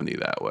a company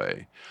that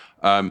way.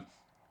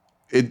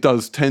 It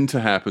does tend to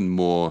happen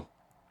more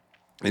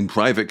in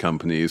private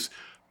companies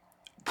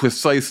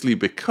precisely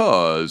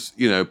because,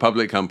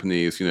 public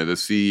companies, the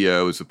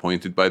CEO is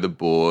appointed by the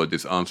board,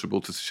 is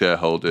answerable to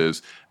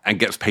shareholders, and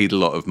gets paid a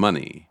lot of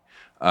money.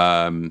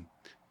 And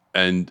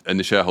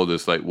the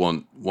shareholders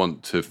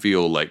want to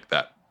feel like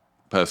that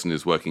person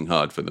is working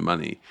hard for the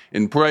money.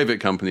 In private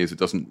companies, it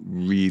doesn't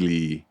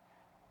really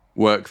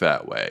work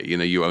that way.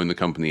 You own the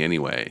company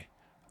anyway.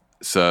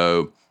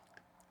 So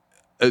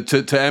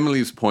to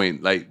Emily's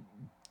point,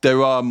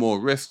 there are more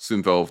risks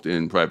involved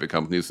in private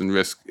companies, and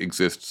risk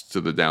exists to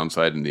the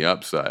downside and the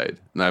upside.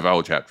 And I have a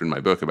whole chapter in my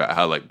book about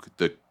how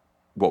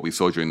what we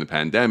saw during the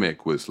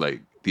pandemic was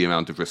the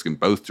amount of risk in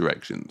both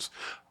directions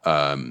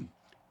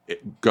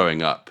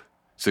going up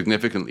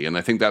significantly. And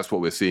I think that's what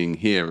we're seeing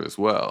here as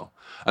well.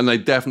 And I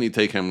definitely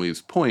take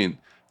Emily's point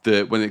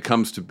that when it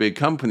comes to big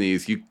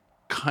companies, you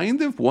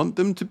kind of want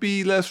them to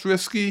be less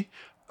risky.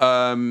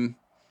 One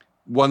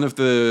of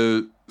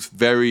the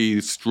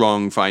very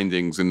strong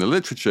findings in the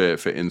literature,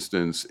 for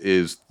instance,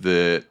 is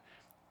that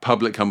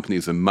public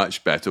companies are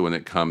much better when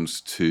it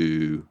comes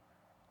to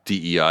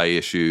DEI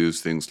issues,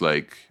 things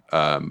like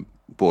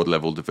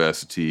board-level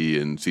diversity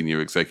and senior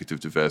executive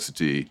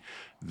diversity,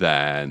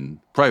 than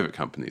private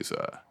companies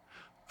are.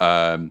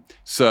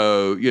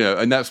 So,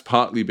 and that's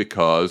partly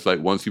because,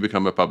 like, once you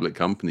become a public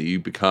company, you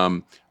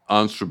become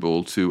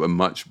answerable to a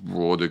much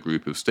broader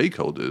group of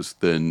stakeholders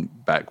than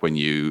back when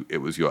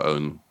it was your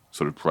own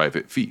sort of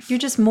private fief. You're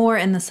just more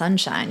in the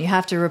sunshine. You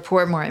have to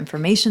report more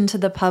information to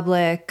the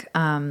public.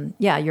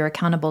 You're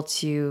accountable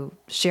to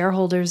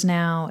shareholders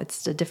now.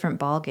 It's a different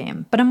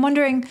ballgame. But I'm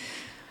wondering,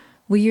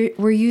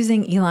 we're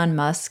using Elon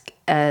Musk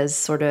as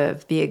sort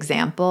of the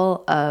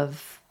example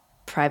of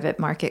private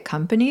market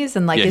companies.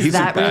 And is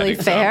that really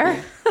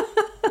fair?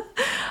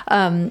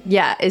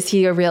 Is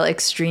he a real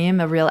extreme,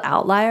 a real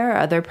outlier? Are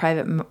other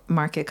private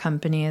market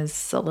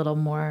companies a little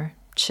more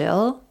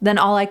chill? Then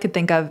all I could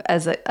think of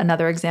as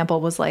another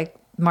example was like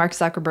Mark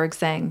Zuckerberg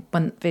saying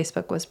when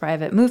Facebook was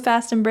private, move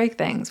fast and break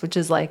things, which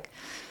is like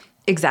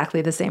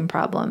exactly the same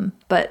problem.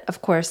 But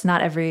of course,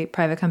 not every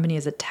private company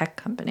is a tech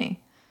company.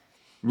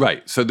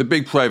 Right. So the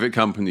big private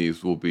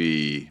companies will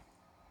be,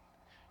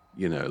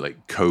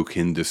 like Coke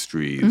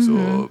Industries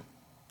or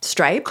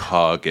Stripe,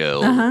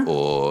 Cargill,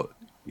 or,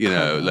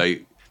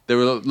 like there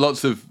are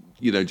lots of,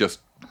 just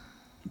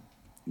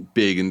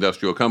big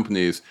industrial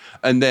companies.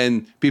 And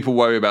then people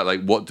worry about,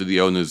 like, what do the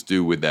owners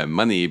do with their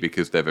money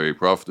because they're very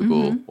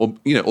profitable. Or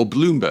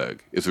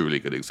Bloomberg is a really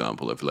good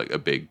example of, like, a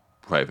big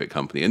private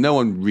company. And no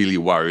one really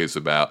worries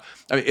about,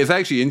 it's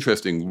actually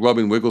interesting.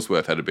 Robin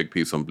Wigglesworth had a big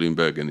piece on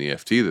Bloomberg in the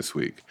FT this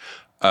week.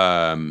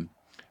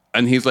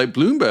 And he's like,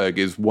 Bloomberg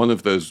is one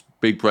of those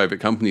big private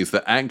companies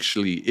that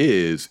actually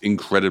is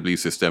incredibly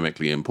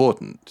systemically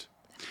important.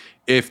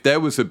 If there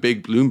was a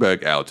big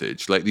Bloomberg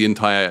outage, like the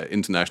entire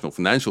international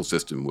financial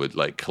system would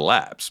like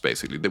collapse,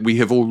 basically, that we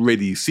have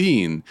already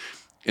seen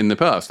in the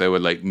past. There were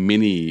like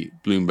mini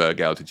Bloomberg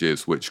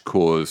outages which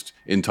caused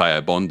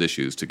entire bond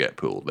issues to get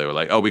pulled. They were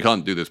like, oh, we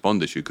can't do this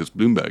bond issue because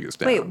Bloomberg is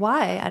down. Wait,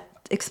 why?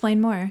 Explain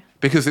more.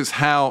 Because it's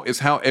how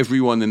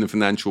everyone in the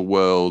financial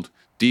world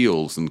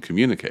deals and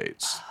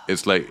communicates.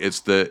 It's like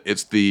it's the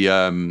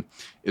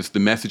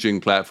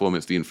messaging platform,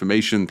 it's the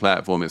information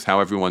platform, it's how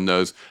everyone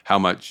knows how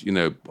much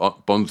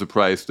bonds are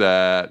priced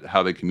at,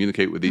 how they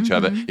communicate with each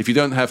other. If you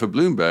don't have a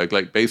Bloomberg,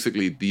 like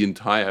basically the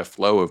entire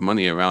flow of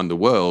money around the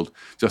world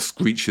just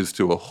screeches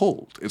to a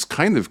halt. It's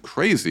kind of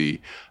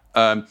crazy,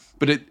 but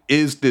this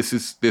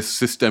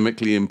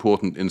systemically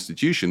important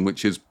institution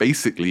which is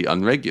basically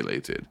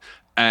unregulated,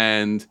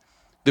 and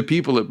the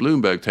people at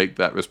Bloomberg take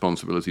that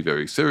responsibility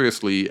very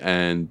seriously,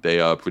 and they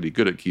are pretty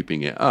good at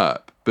keeping it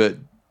up. But,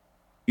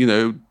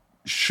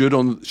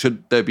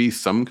 should there be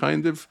some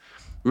kind of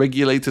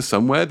regulator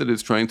somewhere that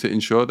is trying to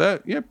ensure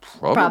that? Yeah,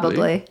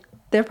 probably.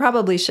 There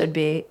probably should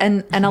be.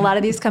 And a lot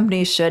of these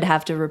companies should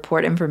have to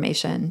report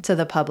information to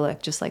the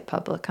public, just like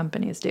public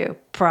companies do.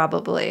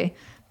 Probably.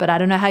 But I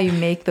don't know how you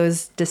make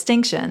those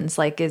distinctions.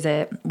 Like, is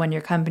it when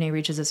your company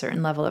reaches a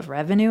certain level of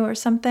revenue or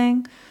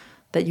something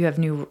that you have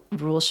new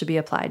rules should be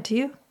applied to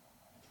you,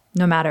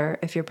 no matter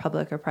if you're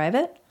public or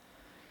private?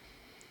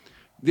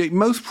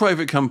 Most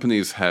private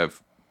companies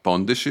have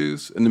bond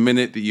issues. And the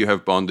minute that you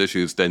have bond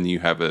issues, then you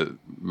have a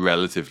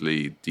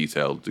relatively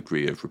detailed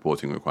degree of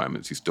reporting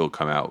requirements. You still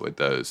come out with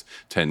those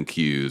 10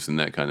 Qs and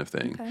that kind of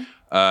thing.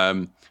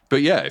 Okay.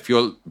 But yeah, if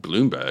you're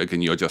Bloomberg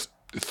and you're just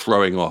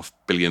throwing off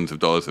billions of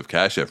dollars of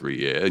cash every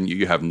year and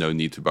you have no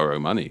need to borrow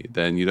money,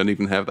 then you don't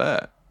even have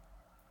that.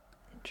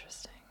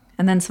 Interesting.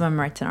 And then someone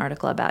writes an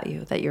article about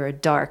you, that you're a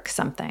dark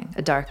something,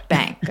 a dark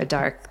bank, a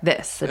dark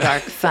this, a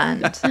dark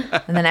fund.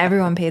 And then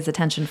everyone pays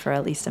attention for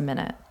at least a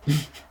minute.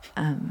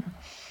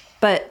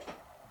 But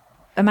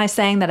am I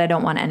saying that I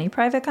don't want any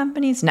private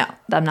companies? No,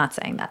 I'm not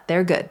saying that.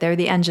 They're good. They're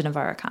the engine of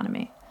our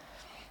economy.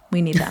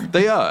 We need them.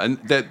 They are, and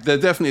they're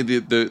definitely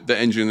the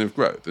engine of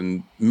growth.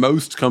 And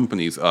most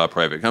companies are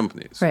private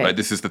companies. Right?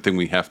 This is the thing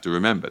we have to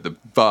remember. The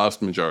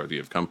vast majority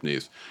of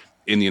companies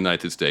in the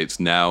United States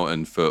now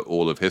and for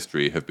all of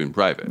history have been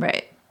private.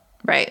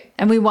 Right.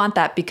 And we want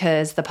that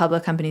because the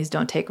public companies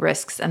don't take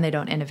risks and they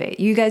don't innovate.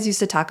 You guys used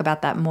to talk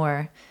about that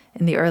more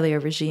in the earlier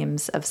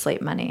regimes of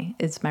Slate Money,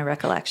 is my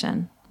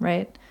recollection,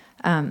 right?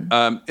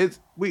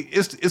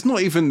 It's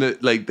not even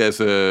that like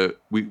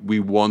we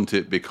want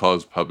it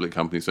because public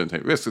companies don't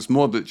take risks. It's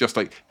more that just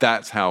like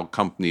that's how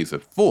companies are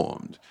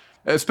formed,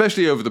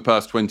 especially over the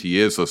past 20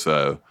 years or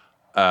so.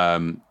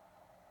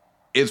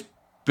 It's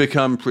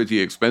become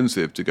pretty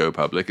expensive to go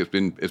public.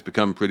 It's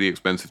become pretty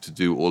expensive to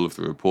do all of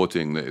the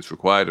reporting that is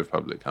required of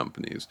public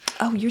companies.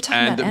 Oh, you're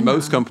talking about Enron.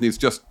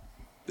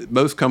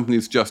 Most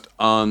companies just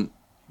aren't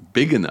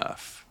big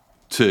enough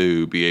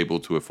to be able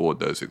to afford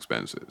those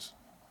expenses.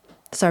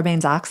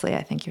 Sarbanes-Oxley,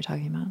 I think you're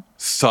talking about.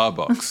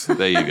 Starbucks.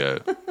 There you go.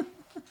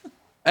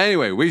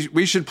 Anyway,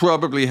 we should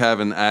probably have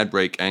an ad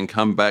break and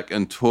come back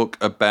and talk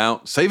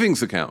about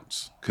savings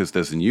accounts, because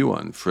there's a new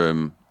one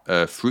from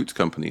a fruit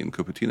company in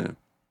Cupertino.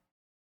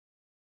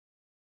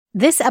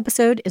 This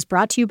episode is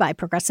brought to you by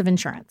Progressive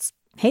Insurance.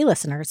 Hey,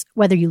 listeners,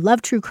 whether you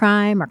love true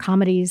crime or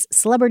comedies,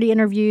 celebrity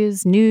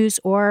interviews, news,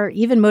 or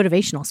even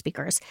motivational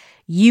speakers,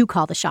 you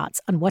call the shots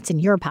on what's in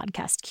your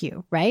podcast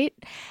queue, right?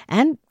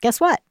 And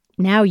guess what?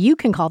 Now you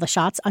can call the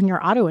shots on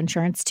your auto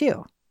insurance,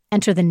 too.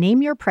 Enter the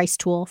Name Your Price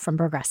tool from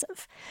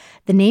Progressive.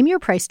 The Name Your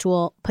Price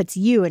tool puts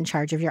you in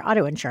charge of your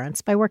auto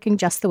insurance by working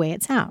just the way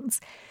it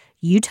sounds.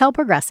 You tell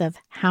Progressive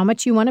how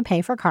much you want to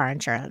pay for car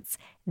insurance.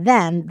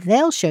 Then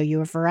they'll show you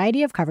a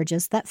variety of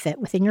coverages that fit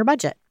within your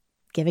budget,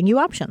 giving you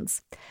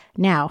options.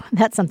 Now,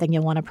 that's something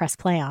you'll want to press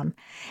play on.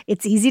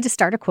 It's easy to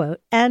start a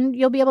quote, and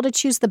you'll be able to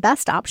choose the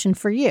best option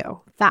for you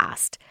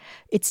fast.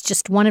 It's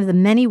just one of the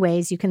many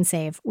ways you can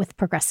save with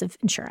Progressive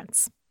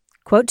Insurance.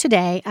 Quote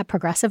today at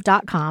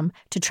Progressive.com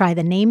to try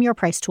the Name Your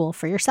Price tool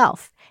for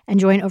yourself and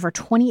join over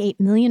 28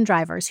 million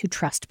drivers who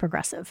trust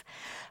Progressive.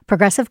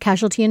 Progressive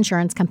Casualty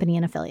Insurance Company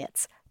and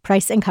Affiliates.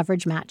 Price and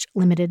coverage match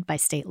limited by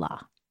state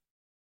law.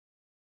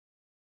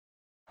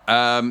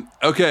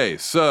 Okay,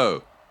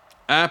 so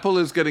Apple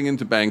is getting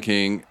into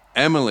banking.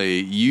 Emily,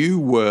 you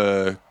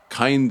were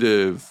kind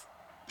of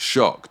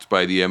shocked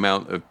by the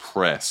amount of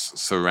press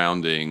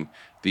surrounding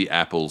the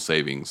Apple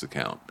savings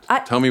account.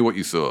 Tell me what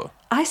you saw.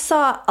 I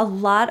saw a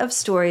lot of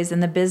stories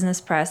in the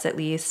business press, at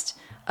least,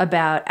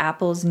 about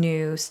Apple's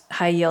new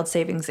high-yield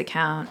savings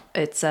account.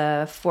 It's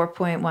a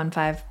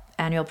 4.15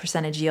 annual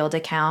percentage yield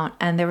account,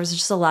 and there was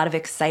just a lot of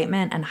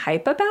excitement and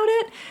hype about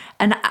it.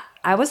 And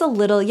I was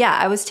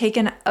I was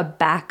taken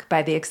aback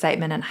by the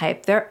excitement and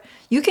hype.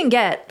 You can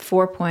get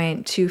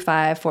 4.25,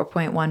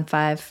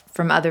 4.15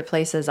 from other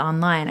places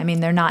online. I mean,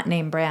 they're not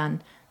name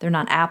brand. They're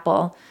not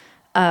Apple.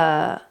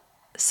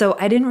 So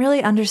I didn't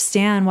really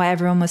understand why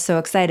everyone was so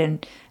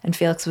excited. And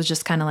Felix was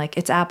just kind of like,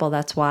 it's Apple,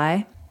 that's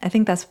why. I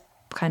think that's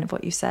kind of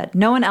what you said.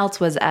 No one else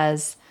was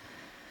as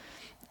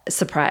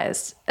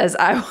surprised as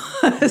I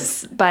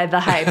was by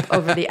the hype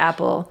over the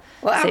Apple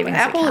savings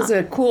account. Apple is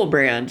a cool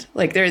brand.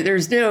 Like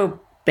there's no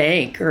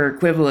bank or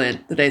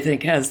equivalent that I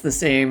think has the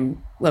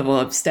same level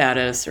of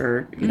status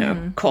or,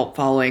 cult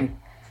following.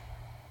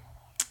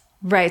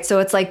 Right. So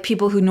it's like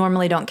people who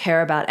normally don't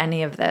care about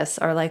any of this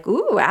are like,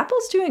 ooh,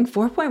 Apple's doing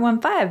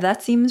 4.15.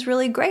 That seems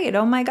really great.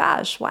 Oh my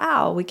gosh.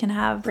 Wow. We can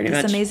have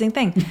this amazing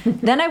thing.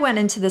 Then I went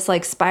into this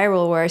like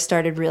spiral where I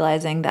started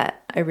realizing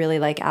that I really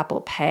like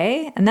Apple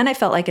Pay. And then I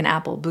felt like an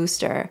Apple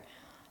booster.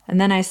 And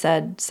then I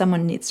said,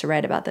 someone needs to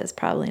write about this.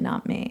 Probably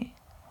not me.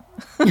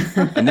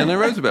 And then I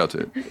wrote about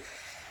it.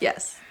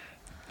 Yes.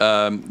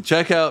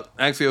 Check out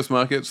Axios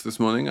Markets this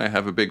morning. I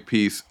have a big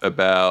piece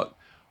about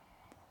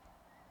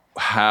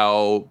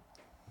how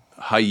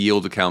high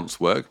yield accounts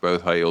work,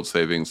 both high yield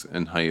savings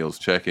and high yield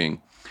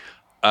checking.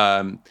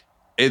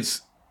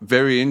 It's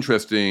very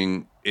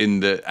interesting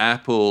in that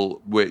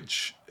Apple,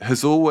 which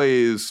has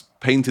always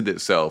painted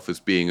itself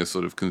as being a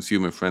sort of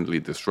consumer-friendly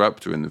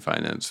disruptor in the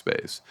finance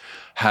space,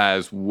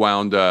 has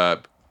wound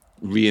up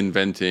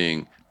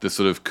reinventing the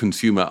sort of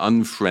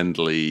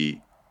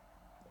consumer-unfriendly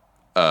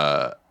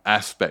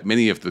aspect,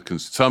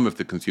 some of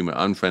the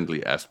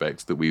consumer-unfriendly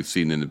aspects that we've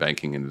seen in the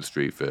banking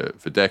industry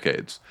for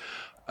decades.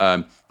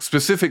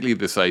 Specifically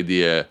this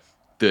idea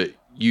that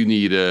you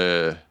need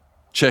a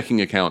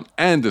checking account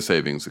and a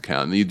savings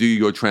account, and you do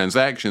your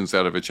transactions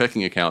out of a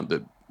checking account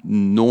that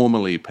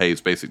normally pays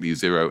basically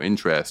zero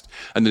interest,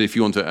 and that if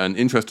you want to earn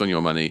interest on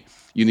your money,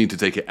 you need to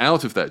take it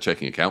out of that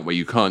checking account where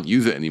you can't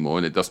use it anymore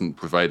and it doesn't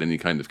provide any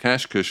kind of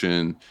cash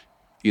cushion,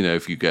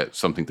 if you get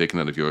something taken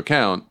out of your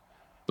account,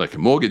 like a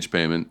mortgage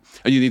payment,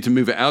 and you need to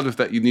move it out of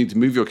that. You need to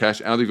move your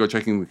cash out of your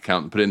checking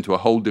account and put it into a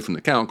whole different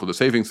account called a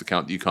savings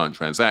account that you can't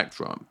transact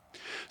from.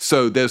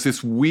 So there's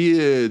this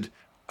weird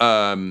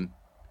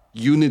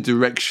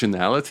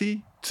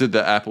unidirectionality to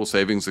the Apple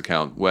savings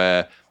account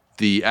where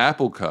the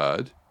Apple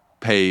Card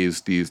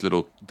pays these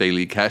little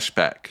daily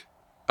cashback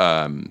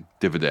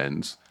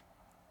dividends.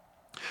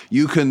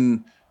 You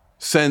can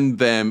send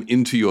them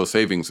into your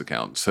savings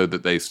account so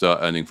that they start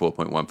earning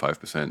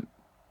 4.15%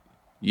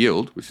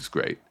 yield, which is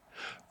great.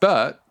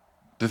 But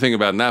the thing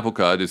about an Apple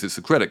Card is it's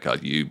a credit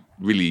card. You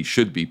really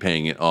should be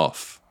paying it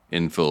off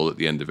in full at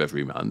the end of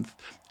every month.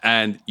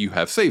 And you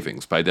have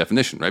savings by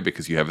definition, right?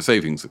 Because you have a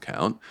savings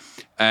account.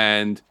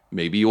 And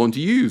maybe you want to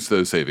use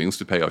those savings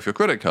to pay off your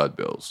credit card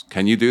bills.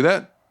 Can you do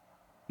that?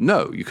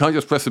 No. You can't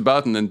just press a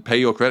button and pay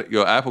your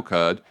Apple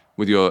Card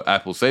with your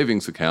Apple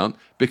savings account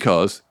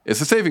because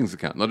it's a savings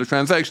account, not a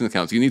transaction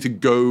account. So you need to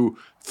go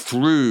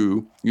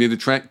through, you need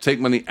to take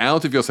money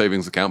out of your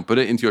savings account, put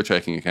it into your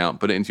checking account,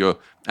 put it into your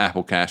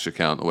Apple Cash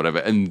account or whatever,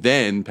 and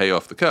then pay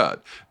off the card.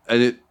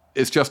 And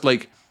it's just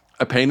like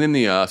a pain in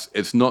the ass.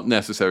 It's not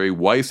necessary.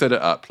 Why set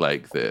it up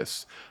like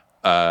this?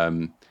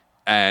 And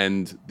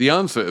the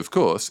answer, of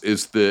course,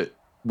 is that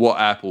what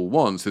Apple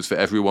wants is for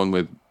everyone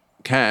with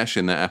cash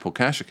in their Apple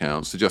Cash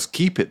accounts to just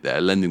keep it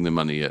there, lending the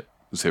money at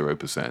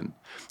 0%.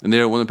 And they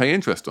don't want to pay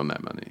interest on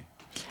that money.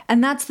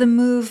 And that's the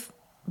move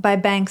by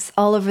banks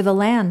all over the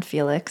land,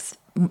 Felix.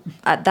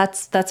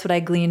 That's what I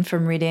gleaned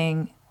from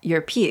reading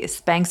your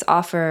piece. Banks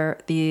offer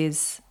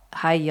these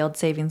high-yield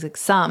savings.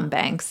 Some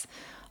banks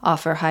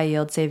offer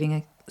high-yield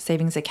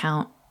savings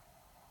account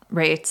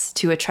rates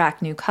to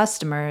attract new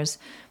customers,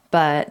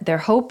 but they're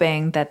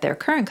hoping that their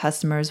current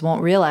customers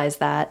won't realize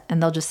that,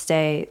 and they'll just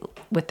stay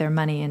with their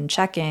money in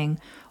checking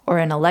or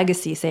in a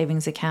legacy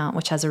savings account,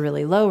 which has a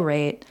really low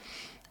rate,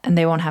 and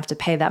they won't have to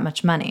pay that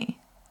much money.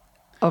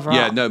 overall.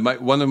 Yeah, no,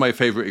 one of my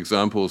favorite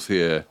examples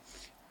here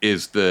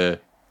is the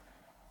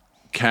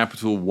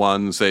Capital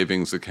One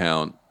savings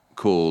account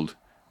called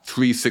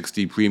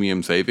 360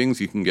 Premium Savings.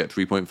 You can get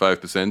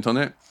 3.5% on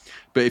it.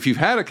 But if you've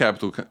had a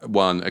Capital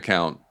One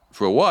account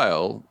for a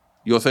while,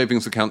 your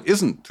savings account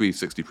isn't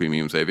 360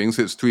 Premium Savings,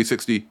 it's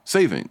 360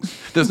 Savings.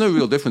 There's no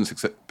real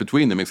difference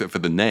between them except for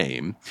the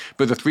name,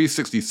 but the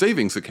 360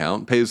 Savings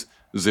account pays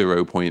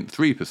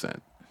 0.3%.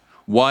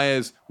 Why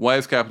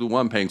is Capital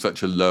One paying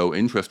such a low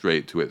interest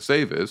rate to its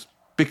savers?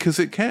 Because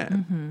it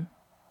can. Mm-hmm.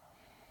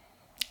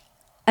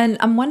 And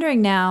I'm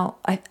wondering now,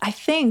 I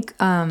think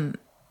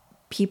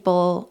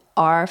people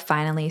are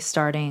finally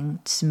starting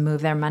to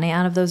move their money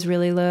out of those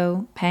really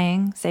low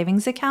paying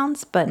savings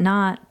accounts, but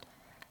not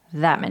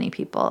that many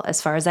people.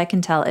 As far as I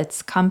can tell,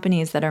 it's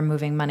companies that are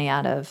moving money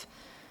out of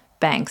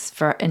banks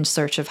in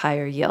search of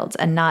higher yields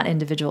and not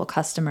individual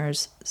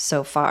customers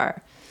so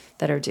far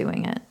that are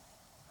doing it.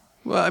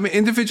 Well, I mean,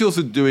 individuals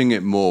are doing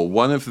it more.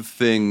 One of the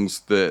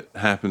things that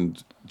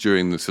happened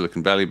during the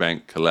Silicon Valley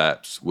Bank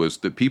collapse was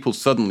that people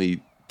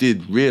suddenly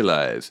did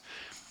realize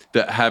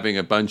that having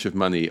a bunch of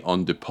money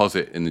on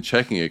deposit in the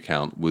checking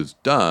account was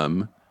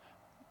dumb,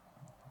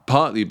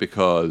 partly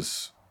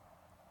because,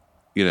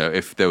 you know,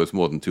 if there was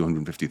more than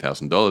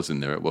 $250,000 in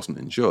there, it wasn't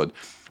insured,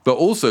 but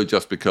also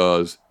just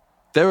because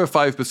there are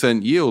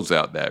 5% yields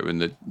out there in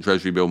the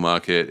treasury bill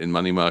market, in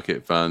money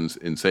market funds,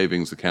 in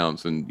savings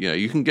accounts, and you know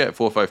you can get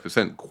 4 or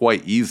 5%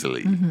 quite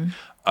easily,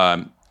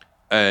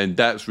 and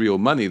that's real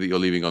money that you're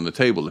leaving on the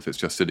table if it's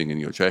just sitting in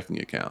your checking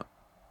account.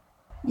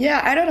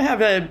 Yeah, I don't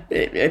have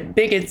a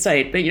big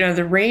insight, but, you know,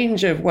 the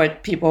range of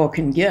what people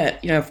can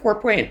get, you know,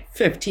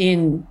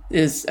 4.15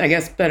 is, I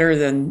guess, better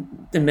than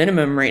the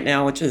minimum right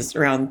now, which is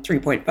around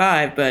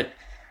 3.5. But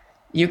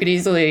you could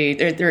easily,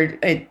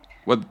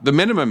 well, the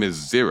minimum is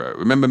 0.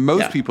 Remember,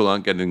 most people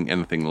aren't getting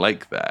anything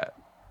like that.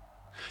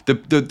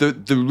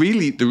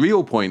 The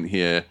real point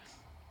here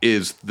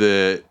is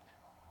that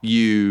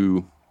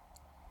you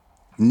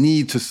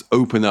need to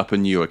open up a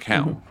new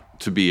account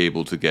to be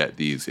able to get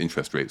these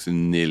interest rates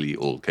in nearly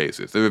all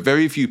cases. There are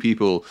very few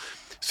people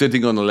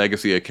sitting on a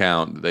legacy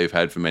account that they've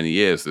had for many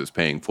years that's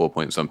paying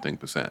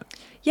 4-point-something%.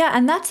 Yeah,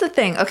 and that's the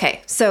thing.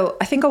 Okay, so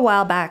I think a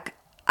while back,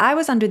 I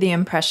was under the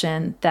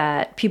impression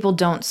that people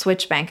don't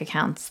switch bank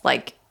accounts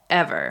like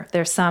ever.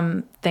 There's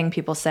something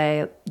people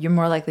say, you're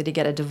more likely to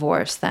get a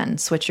divorce than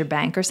switch your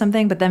bank or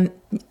something. But then,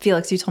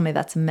 Felix, you told me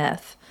that's a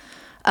myth.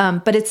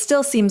 But it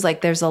still seems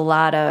like there's a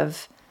lot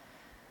of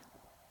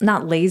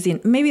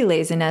maybe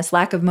laziness,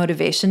 lack of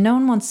motivation. No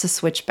one wants to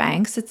switch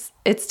banks.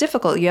 It's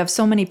difficult. You have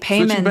so many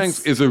payments. Switching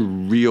banks is a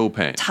real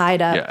pain.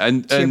 Tied up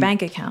to your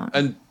bank account.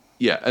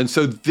 And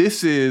so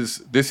this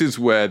is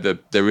where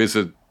there is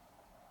a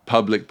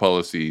public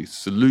policy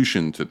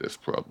solution to this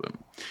problem.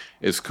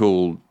 It's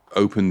called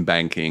open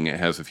banking.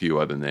 It has a few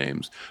other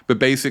names. But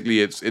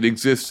basically it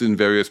exists in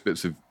various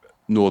bits of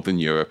Northern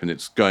Europe, and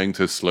it's going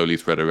to slowly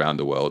spread around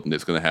the world, and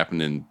it's going to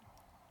happen in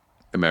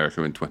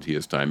America in 20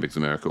 years' time, because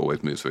America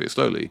always moves very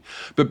slowly.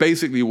 But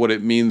basically what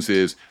it means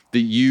is that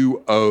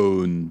you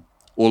own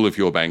all of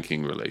your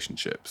banking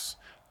relationships,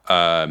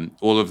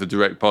 all of the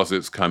direct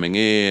deposits coming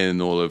in,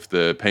 all of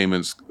the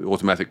payments,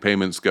 automatic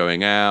payments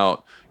going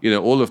out, you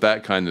know, all of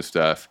that kind of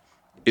stuff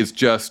is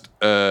just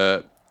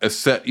a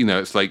set, you know,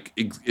 it's like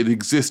it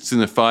exists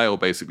in a file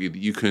basically that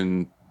you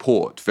can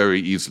port very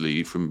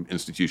easily from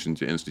institution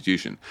to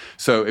institution.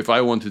 So if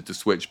I wanted to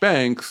switch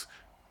banks,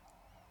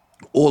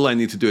 all I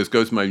need to do is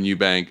go to my new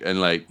bank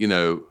and, like, you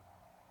know,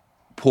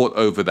 port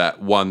over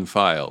that one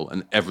file,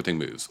 and everything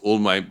moves. All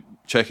my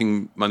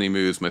checking money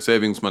moves, my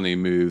savings money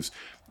moves,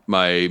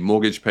 my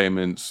mortgage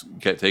payments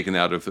get taken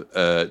out of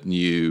a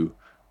new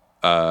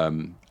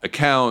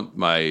account,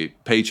 my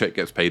paycheck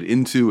gets paid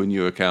into a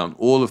new account.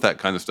 All of that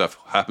kind of stuff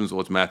happens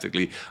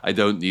automatically. I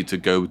don't need to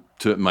go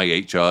to my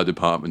HR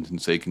department and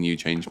say, can you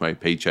change my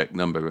paycheck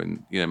number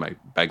and, you know, my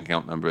bank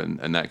account number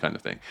and that kind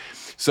of thing.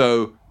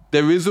 So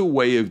there is a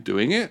way of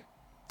doing it.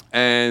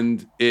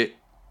 And it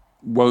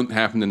won't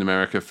happen in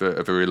America for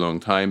a very long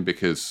time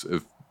because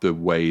of the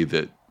way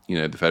that, you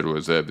know, the Federal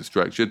Reserve is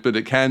structured, but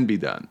it can be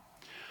done.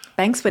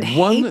 Banks would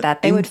hate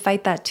that. They would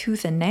fight that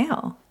tooth and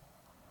nail.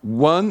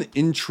 One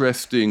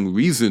interesting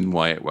reason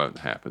why it won't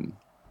happen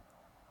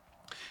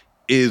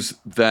is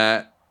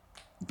that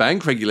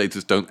bank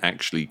regulators don't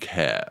actually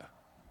care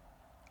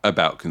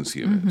about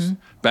consumers.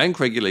 Bank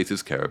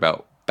regulators care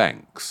about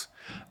banks.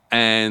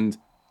 And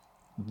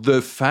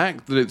the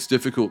fact that it's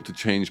difficult to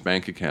change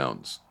bank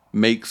accounts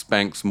makes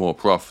banks more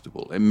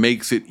profitable. It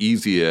makes it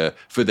easier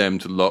for them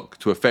to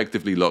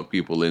effectively lock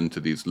people into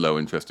these low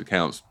interest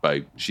accounts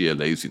by sheer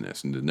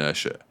laziness and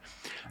inertia.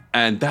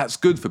 And that's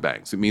good for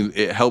banks. It means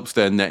it helps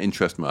their net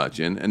interest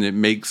margin, and it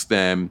makes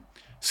them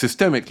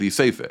systemically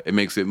safer. It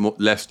makes it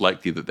less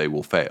likely that they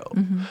will fail.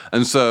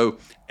 And so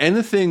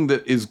anything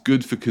that is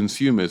good for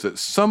consumers at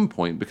some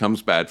point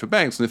becomes bad for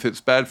banks. And if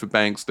it's bad for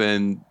banks,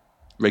 then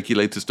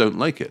regulators don't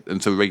like it.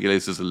 And so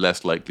regulators are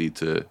less likely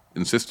to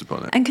insist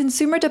upon it. And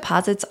consumer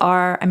deposits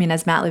are, I mean,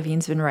 as Matt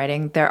Levine's been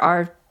writing, there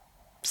are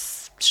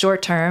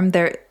short term.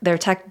 They're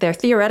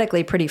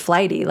theoretically pretty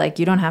flighty. Like,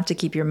 you don't have to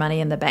keep your money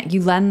in the bank.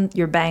 You lend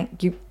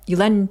you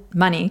lend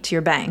money to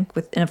your bank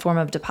in a form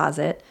of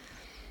deposit.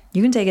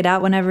 You can take it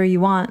out whenever you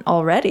want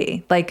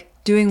already. Like,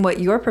 doing what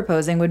you're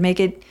proposing would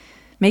making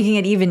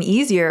it even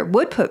easier,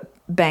 would put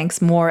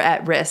banks more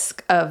at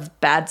risk of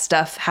bad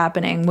stuff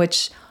happening,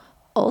 which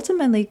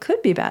ultimately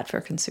could be bad for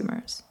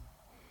consumers.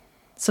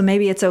 So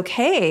maybe it's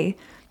okay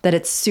that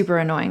it's super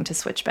annoying to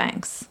switch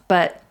banks,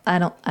 but I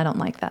don't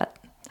like that.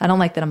 I don't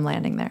like that I'm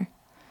landing there.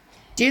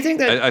 Do you think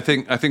that I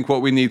think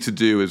what we need to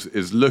do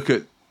is look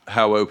at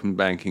how open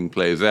banking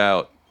plays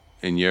out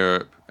in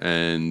Europe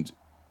and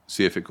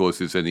see if it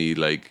causes any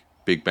like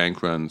big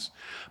bank runs.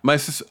 I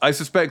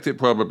suspect it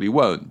probably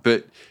won't,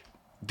 but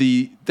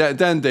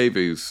Dan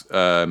Davies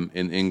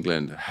in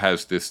England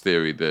has this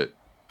theory that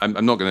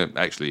I'm not going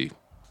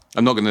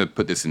to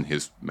put this in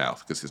his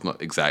mouth because it's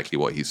not exactly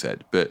what he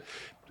said, but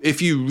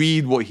if you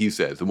read what he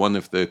says, and one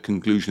of the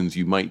conclusions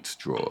you might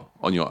draw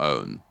on your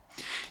own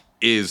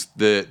is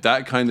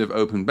that kind of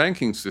open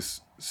banking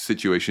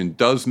situation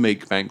does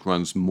make bank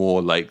runs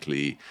more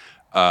likely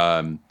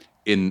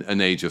in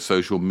an age of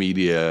social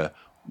media,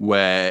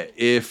 where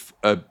if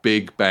a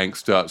big bank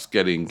starts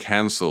getting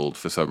cancelled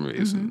for some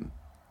reason,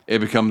 it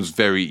becomes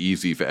very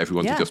easy for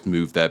everyone to just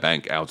move their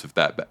money out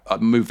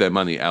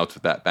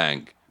of that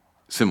bank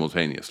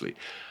simultaneously.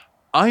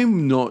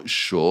 I'm not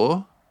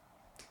sure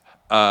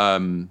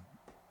that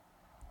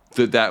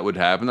would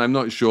happen. I'm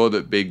not sure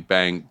that big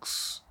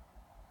banks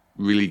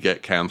really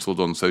get cancelled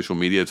on social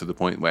media to the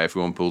point where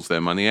everyone pulls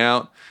their money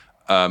out,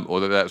 or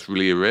that's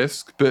really a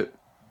risk. But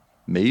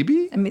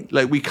maybe? I mean,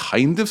 like, we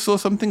kind of saw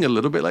something a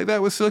little bit like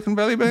that with Silicon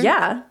Valley Bank.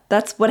 Yeah,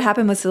 that's what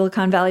happened with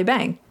Silicon Valley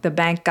Bank. The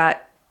bank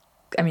got,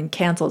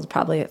 canceled is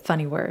probably a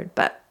funny word,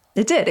 but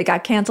it did. It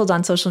got canceled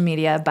on social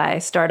media by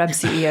startup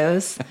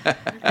CEOs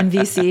and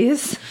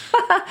VCs.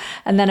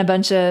 And then a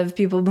bunch of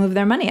people moved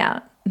their money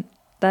out.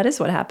 That is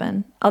what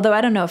happened. Although I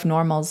don't know if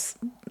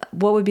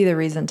what would be the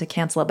reason to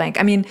cancel a bank?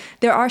 I mean,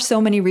 there are so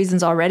many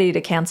reasons already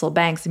to cancel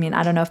banks. I mean,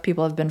 I don't know if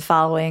people have been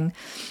following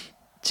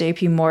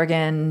JP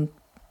Morgan,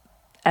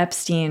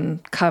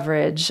 Epstein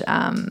coverage,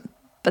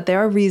 but there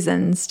are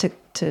reasons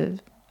to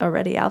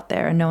already out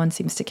there, and no one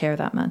seems to care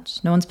that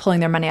much. No one's pulling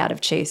their money out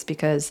of Chase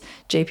because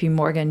JP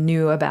Morgan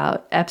knew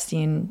about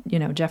Epstein,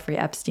 Jeffrey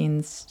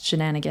Epstein's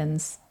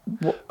shenanigans.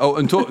 Oh,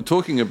 and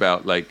talking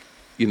about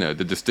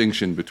the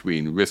distinction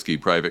between risky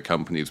private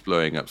companies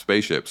blowing up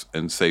spaceships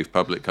and safe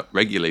public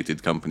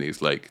regulated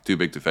companies like too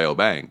big to fail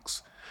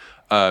banks.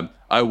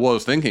 I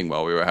was thinking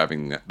while we were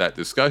having that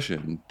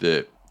discussion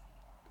that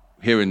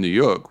here in New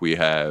York, we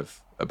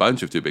have a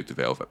bunch of too big to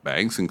fail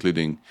banks,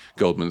 including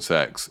Goldman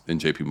Sachs and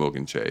JP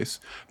Morgan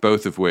Chase,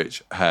 both of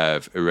which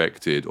have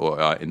erected or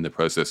are in the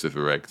process of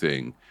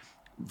erecting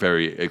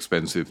very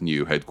expensive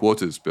new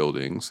headquarters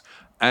buildings,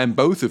 and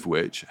both of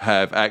which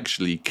have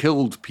actually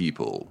killed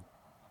people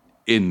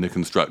in the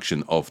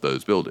construction of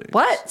those buildings.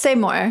 What? Say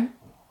more.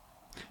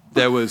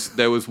 There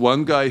was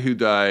one guy who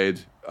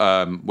died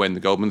when the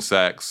Goldman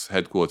Sachs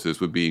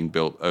headquarters were being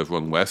built over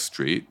on West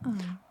Street,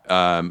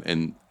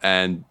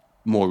 and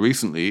more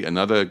recently,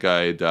 another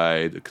guy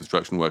died, a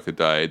construction worker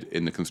died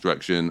in the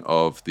construction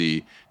of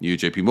the new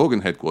JP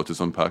Morgan headquarters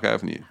on Park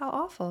Avenue. How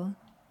awful.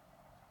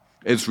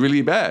 It's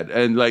really bad.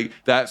 And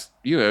that's,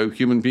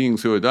 human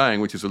beings who are dying,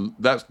 which is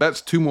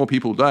that's two more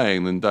people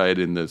dying than died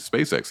in the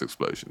SpaceX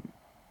explosion.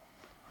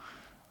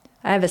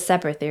 I have a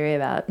separate theory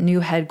about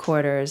new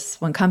headquarters.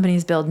 When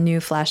companies build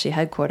new flashy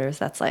headquarters,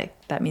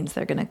 that means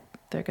they're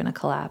gonna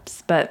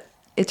collapse. But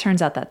it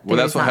turns out that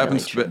that's what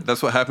happens.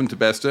 That's what happened to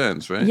Best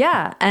Earns, right?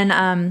 Yeah,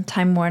 and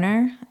Time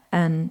Warner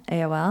and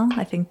AOL.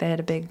 I think they had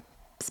a big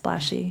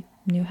splashy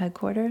new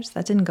headquarters.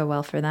 That didn't go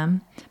well for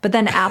them. But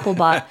then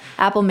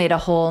Apple made a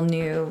whole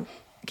new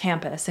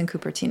campus in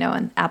Cupertino,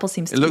 and Apple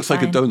seems to be fine. It looks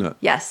like a donut.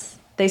 Yes,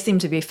 they seem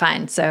to be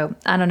fine. So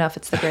I don't know if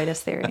it's the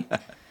greatest theory,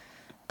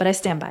 but I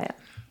stand by it.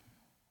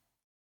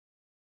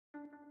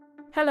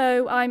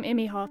 Hello, I'm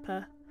Imi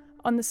Harper.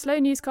 On the Slow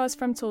Newscast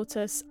from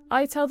Tortoise,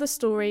 I tell the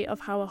story of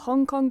how a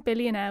Hong Kong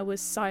billionaire was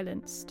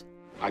silenced.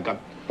 I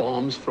got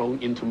bombs thrown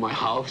into my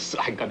house.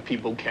 I got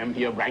people came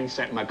here,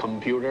 ransacked my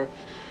computer.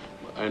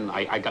 And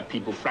I got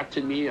people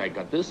threatening me. I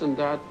got this and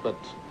that, but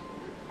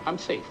I'm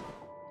safe.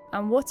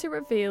 And what it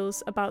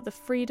reveals about the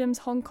freedoms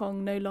Hong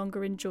Kong no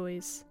longer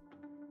enjoys.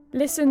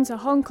 Listen to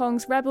Hong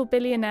Kong's rebel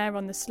billionaire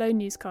on the Slow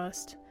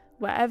Newscast,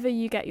 wherever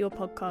you get your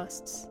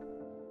podcasts.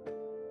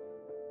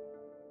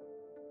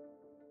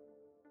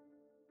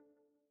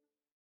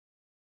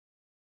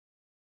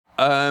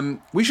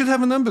 We should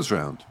have a numbers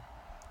round.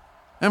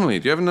 Emily,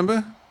 do you have a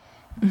number?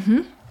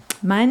 Mm-hmm.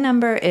 My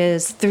number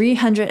is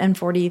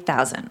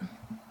 340,000.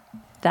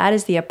 That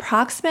is the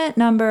approximate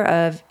number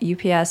of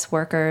UPS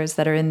workers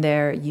that are in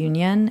their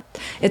union.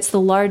 It's the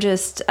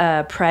largest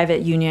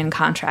private union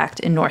contract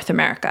in North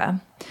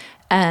America.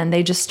 And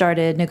they just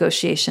started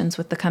negotiations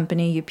with the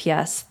company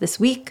UPS this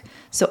week.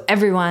 So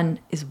everyone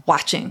is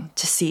watching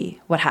to see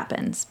what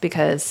happens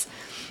because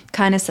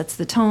kind of sets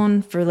the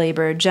tone for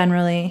labor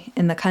generally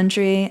in the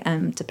country.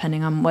 And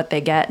depending on what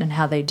they get and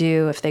how they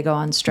do, if they go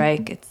on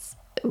strike, it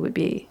would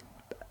be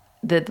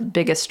the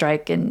biggest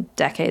strike in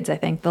decades, I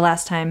think. The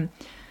last time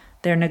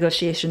their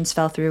negotiations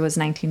fell through was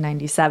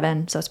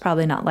 1997, so it's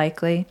probably not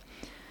likely.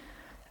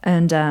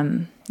 And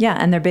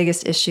and their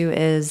biggest issue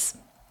is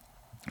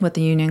what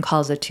the union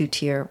calls a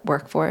two-tier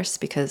workforce,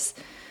 because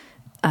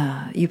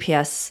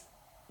UPS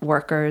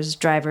workers,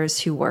 drivers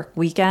who work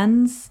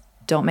weekends,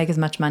 don't make as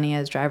much money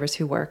as drivers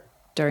who work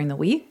during the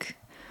week.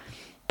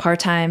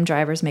 Part-time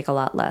drivers make a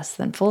lot less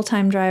than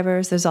full-time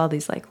drivers. There's all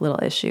these like little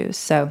issues.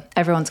 So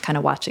everyone's kind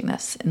of watching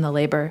this in the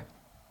labor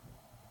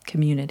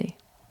community.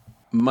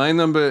 My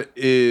number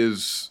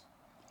is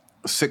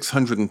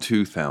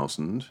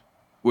 602,000,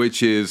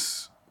 which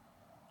is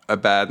a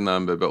bad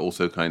number, but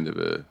also kind of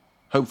a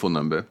hopeful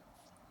number.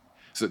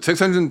 So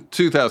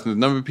 602,000 is the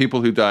number of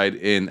people who died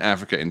in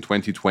Africa in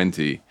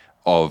 2020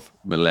 of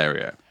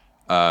malaria,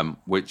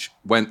 which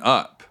went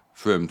up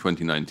from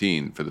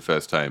 2019 for the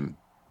first time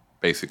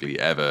basically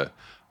ever,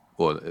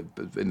 or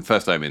in the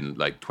first time in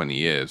like 20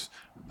 years,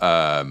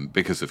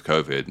 because of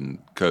COVID. And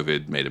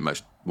COVID made it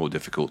much more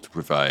difficult to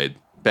provide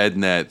bed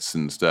nets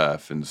and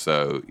stuff. And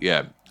so,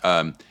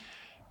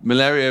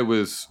 malaria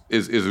is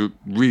a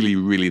really,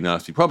 really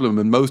nasty problem.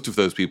 And most of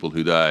those people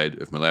who died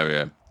of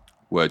malaria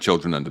were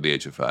children under the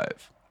age of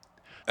 5.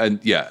 And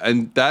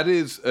that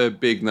is a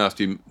big,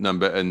 nasty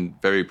number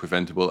and very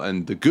preventable.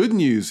 And the good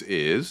news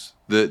is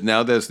that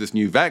now there's this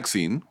new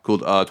vaccine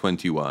called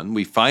R21.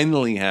 We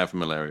finally have a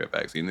malaria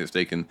vaccine. It's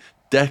taken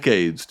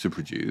decades to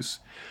produce.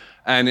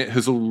 And it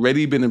has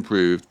already been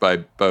approved by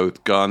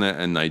both Ghana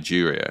and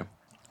Nigeria.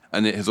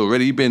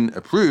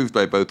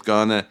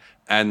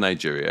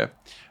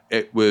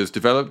 It was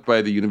developed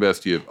by the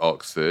University of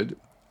Oxford.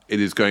 It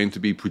is going to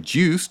be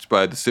produced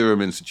by the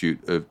Serum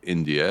Institute of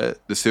India.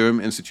 The Serum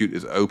Institute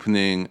is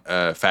opening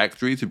a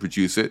factory to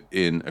produce it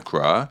in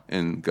Accra,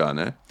 in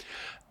Ghana.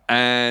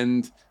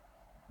 And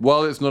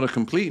while it's not a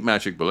complete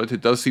magic bullet,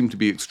 it does seem to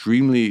be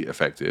extremely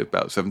effective,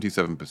 about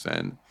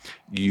 77%.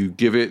 You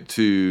give it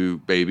to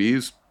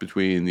babies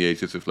between the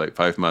ages of like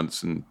 5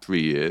 months and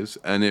 3 years,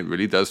 and it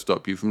really does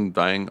stop you from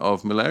dying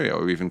of malaria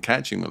or even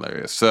catching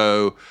malaria.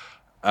 So,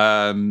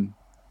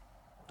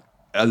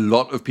 a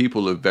lot of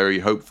people are very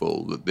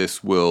hopeful that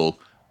this will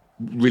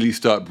really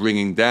start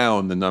bringing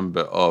down the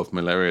number of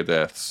malaria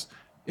deaths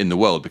in the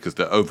world, because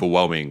the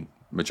overwhelming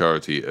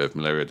majority of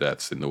malaria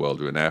deaths in the world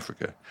are in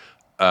Africa.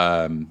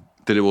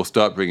 That it will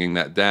start bringing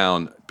that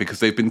down, because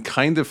they've been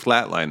kind of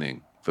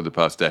flatlining for the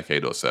past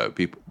decade or so.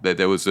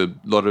 There was a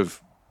lot of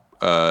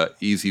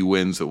easy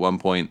wins at one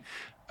point,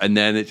 and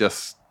then it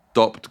just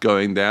stopped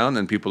going down.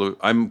 And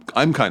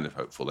I'm kind of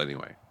hopeful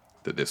anyway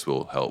that this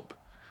will help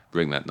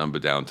bring that number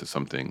down to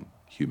something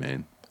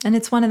humane. And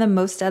it's one of the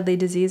most deadly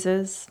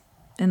diseases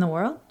in the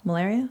world,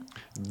 malaria?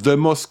 The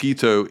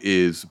mosquito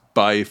is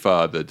by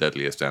far the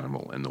deadliest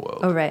animal in the world.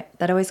 Oh, right.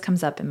 That always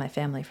comes up in my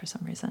family for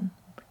some reason.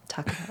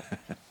 Talk about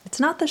it. It's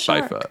not the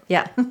shark. By far.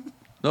 Yeah.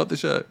 Not the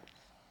shark.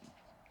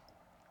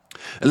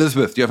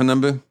 Elizabeth, do you have a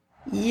number?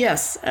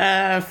 Yes,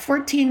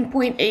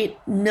 14.8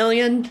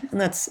 million, and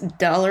that's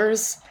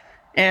dollars.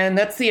 And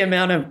that's the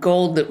amount of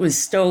gold that was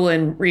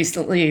stolen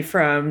recently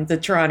from the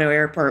Toronto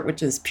airport,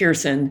 which is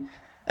Pearson.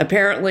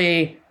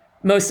 Apparently,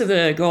 most of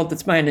the gold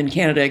that's mined in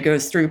Canada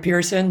goes through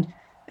Pearson,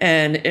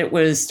 and it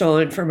was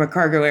stolen from a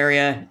cargo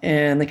area,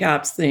 and the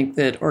cops think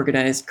that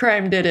organized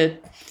crime did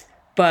it.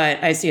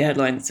 But I see a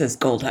headline that says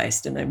gold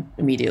heist, and I'm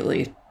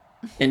immediately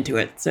into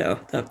it. So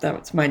that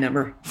was my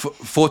number.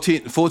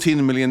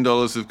 $14 million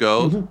of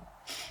gold? Mm-hmm.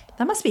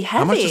 That must be heavy.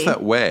 How much does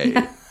that weigh?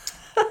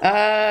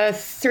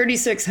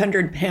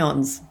 3,600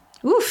 pounds.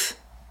 Oof.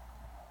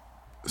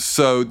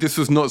 So this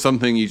was not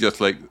something you just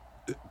like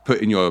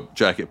put in your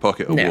jacket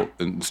pocket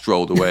and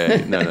strolled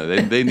away. No.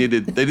 They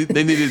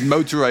needed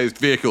motorized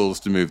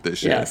vehicles to move this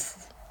shit.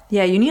 Yes.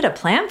 Yeah, you need a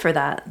plan for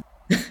that.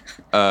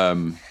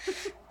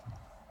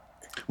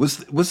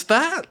 Was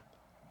that?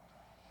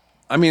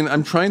 I mean,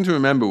 I'm trying to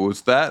remember.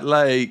 Was that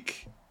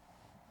like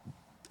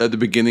at the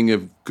beginning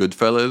of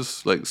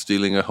Goodfellas, like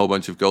stealing a whole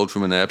bunch of gold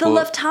from an airport? The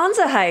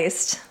Lufthansa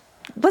heist.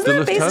 Wasn't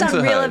it based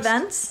on real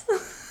events?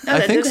 No,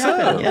 I think so.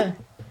 Happen,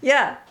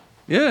 Yeah.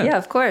 Yeah,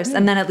 of course.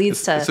 And then it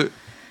leads to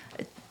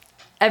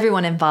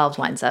everyone involved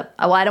winds up.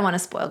 Oh, I don't want to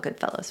spoil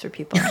Goodfellas for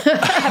people.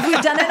 Have we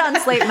done it on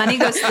Slate Money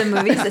Goes to the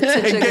Movies? It's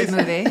such a good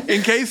movie.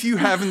 In case you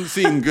haven't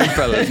seen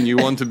Goodfellas and you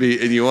want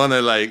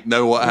to like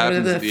know what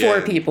happens One at of the the four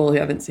end. people who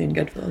haven't seen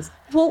Goodfellas.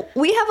 Well,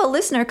 we have a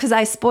listener, because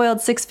I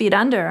spoiled 6 Feet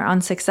Under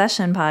on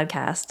Succession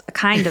podcast. I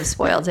kind of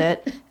spoiled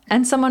it.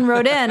 And someone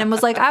wrote in and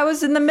was like, I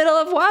was in the middle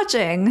of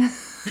watching.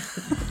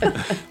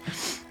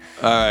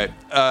 All right.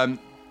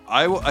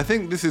 I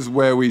think this is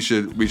where we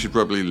should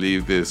probably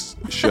leave this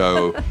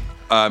show.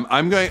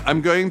 I'm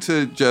going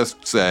to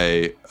just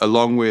say,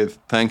 along with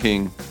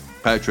thanking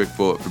Patrick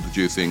for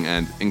producing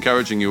and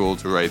encouraging you all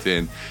to write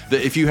in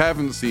that if you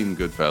haven't seen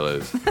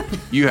Goodfellas,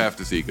 you have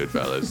to see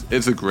Goodfellas.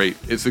 It's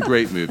a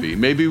great movie.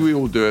 Maybe we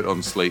will do it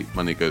on Slate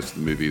Money Goes to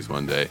the Movies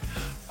one day.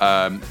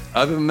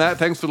 Other than that,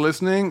 thanks for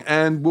listening,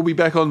 and we'll be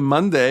back on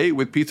Monday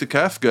with Peter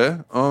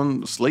Kafka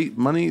on Slate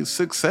Money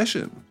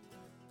Succession.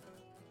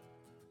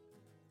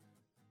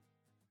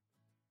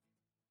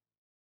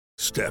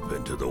 Step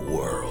into the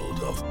world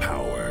of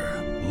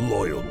power,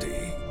 loyalty,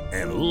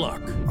 and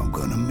luck. I'm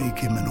gonna make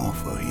him an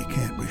offer he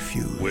can't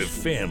refuse. With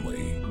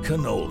family,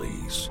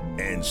 cannolis,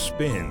 and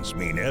spins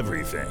mean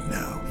everything.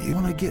 Now, you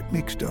wanna get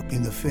mixed up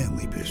in the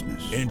family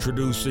business.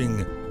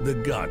 Introducing The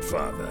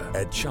Godfather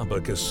at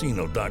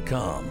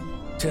ChumbaCasino.com.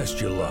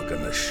 Test your luck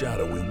in the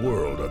shadowy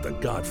world of The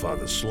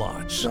Godfather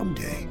slot.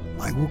 Someday,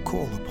 I will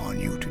call upon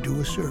you to do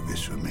a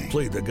service for me.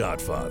 Play The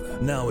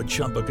Godfather, now at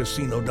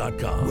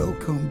ChumbaCasino.com.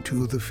 Welcome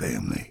to the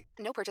family.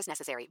 No purchase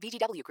necessary.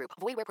 VGW Group.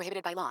 Void where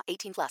prohibited by law.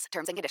 18+.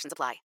 Terms and conditions apply.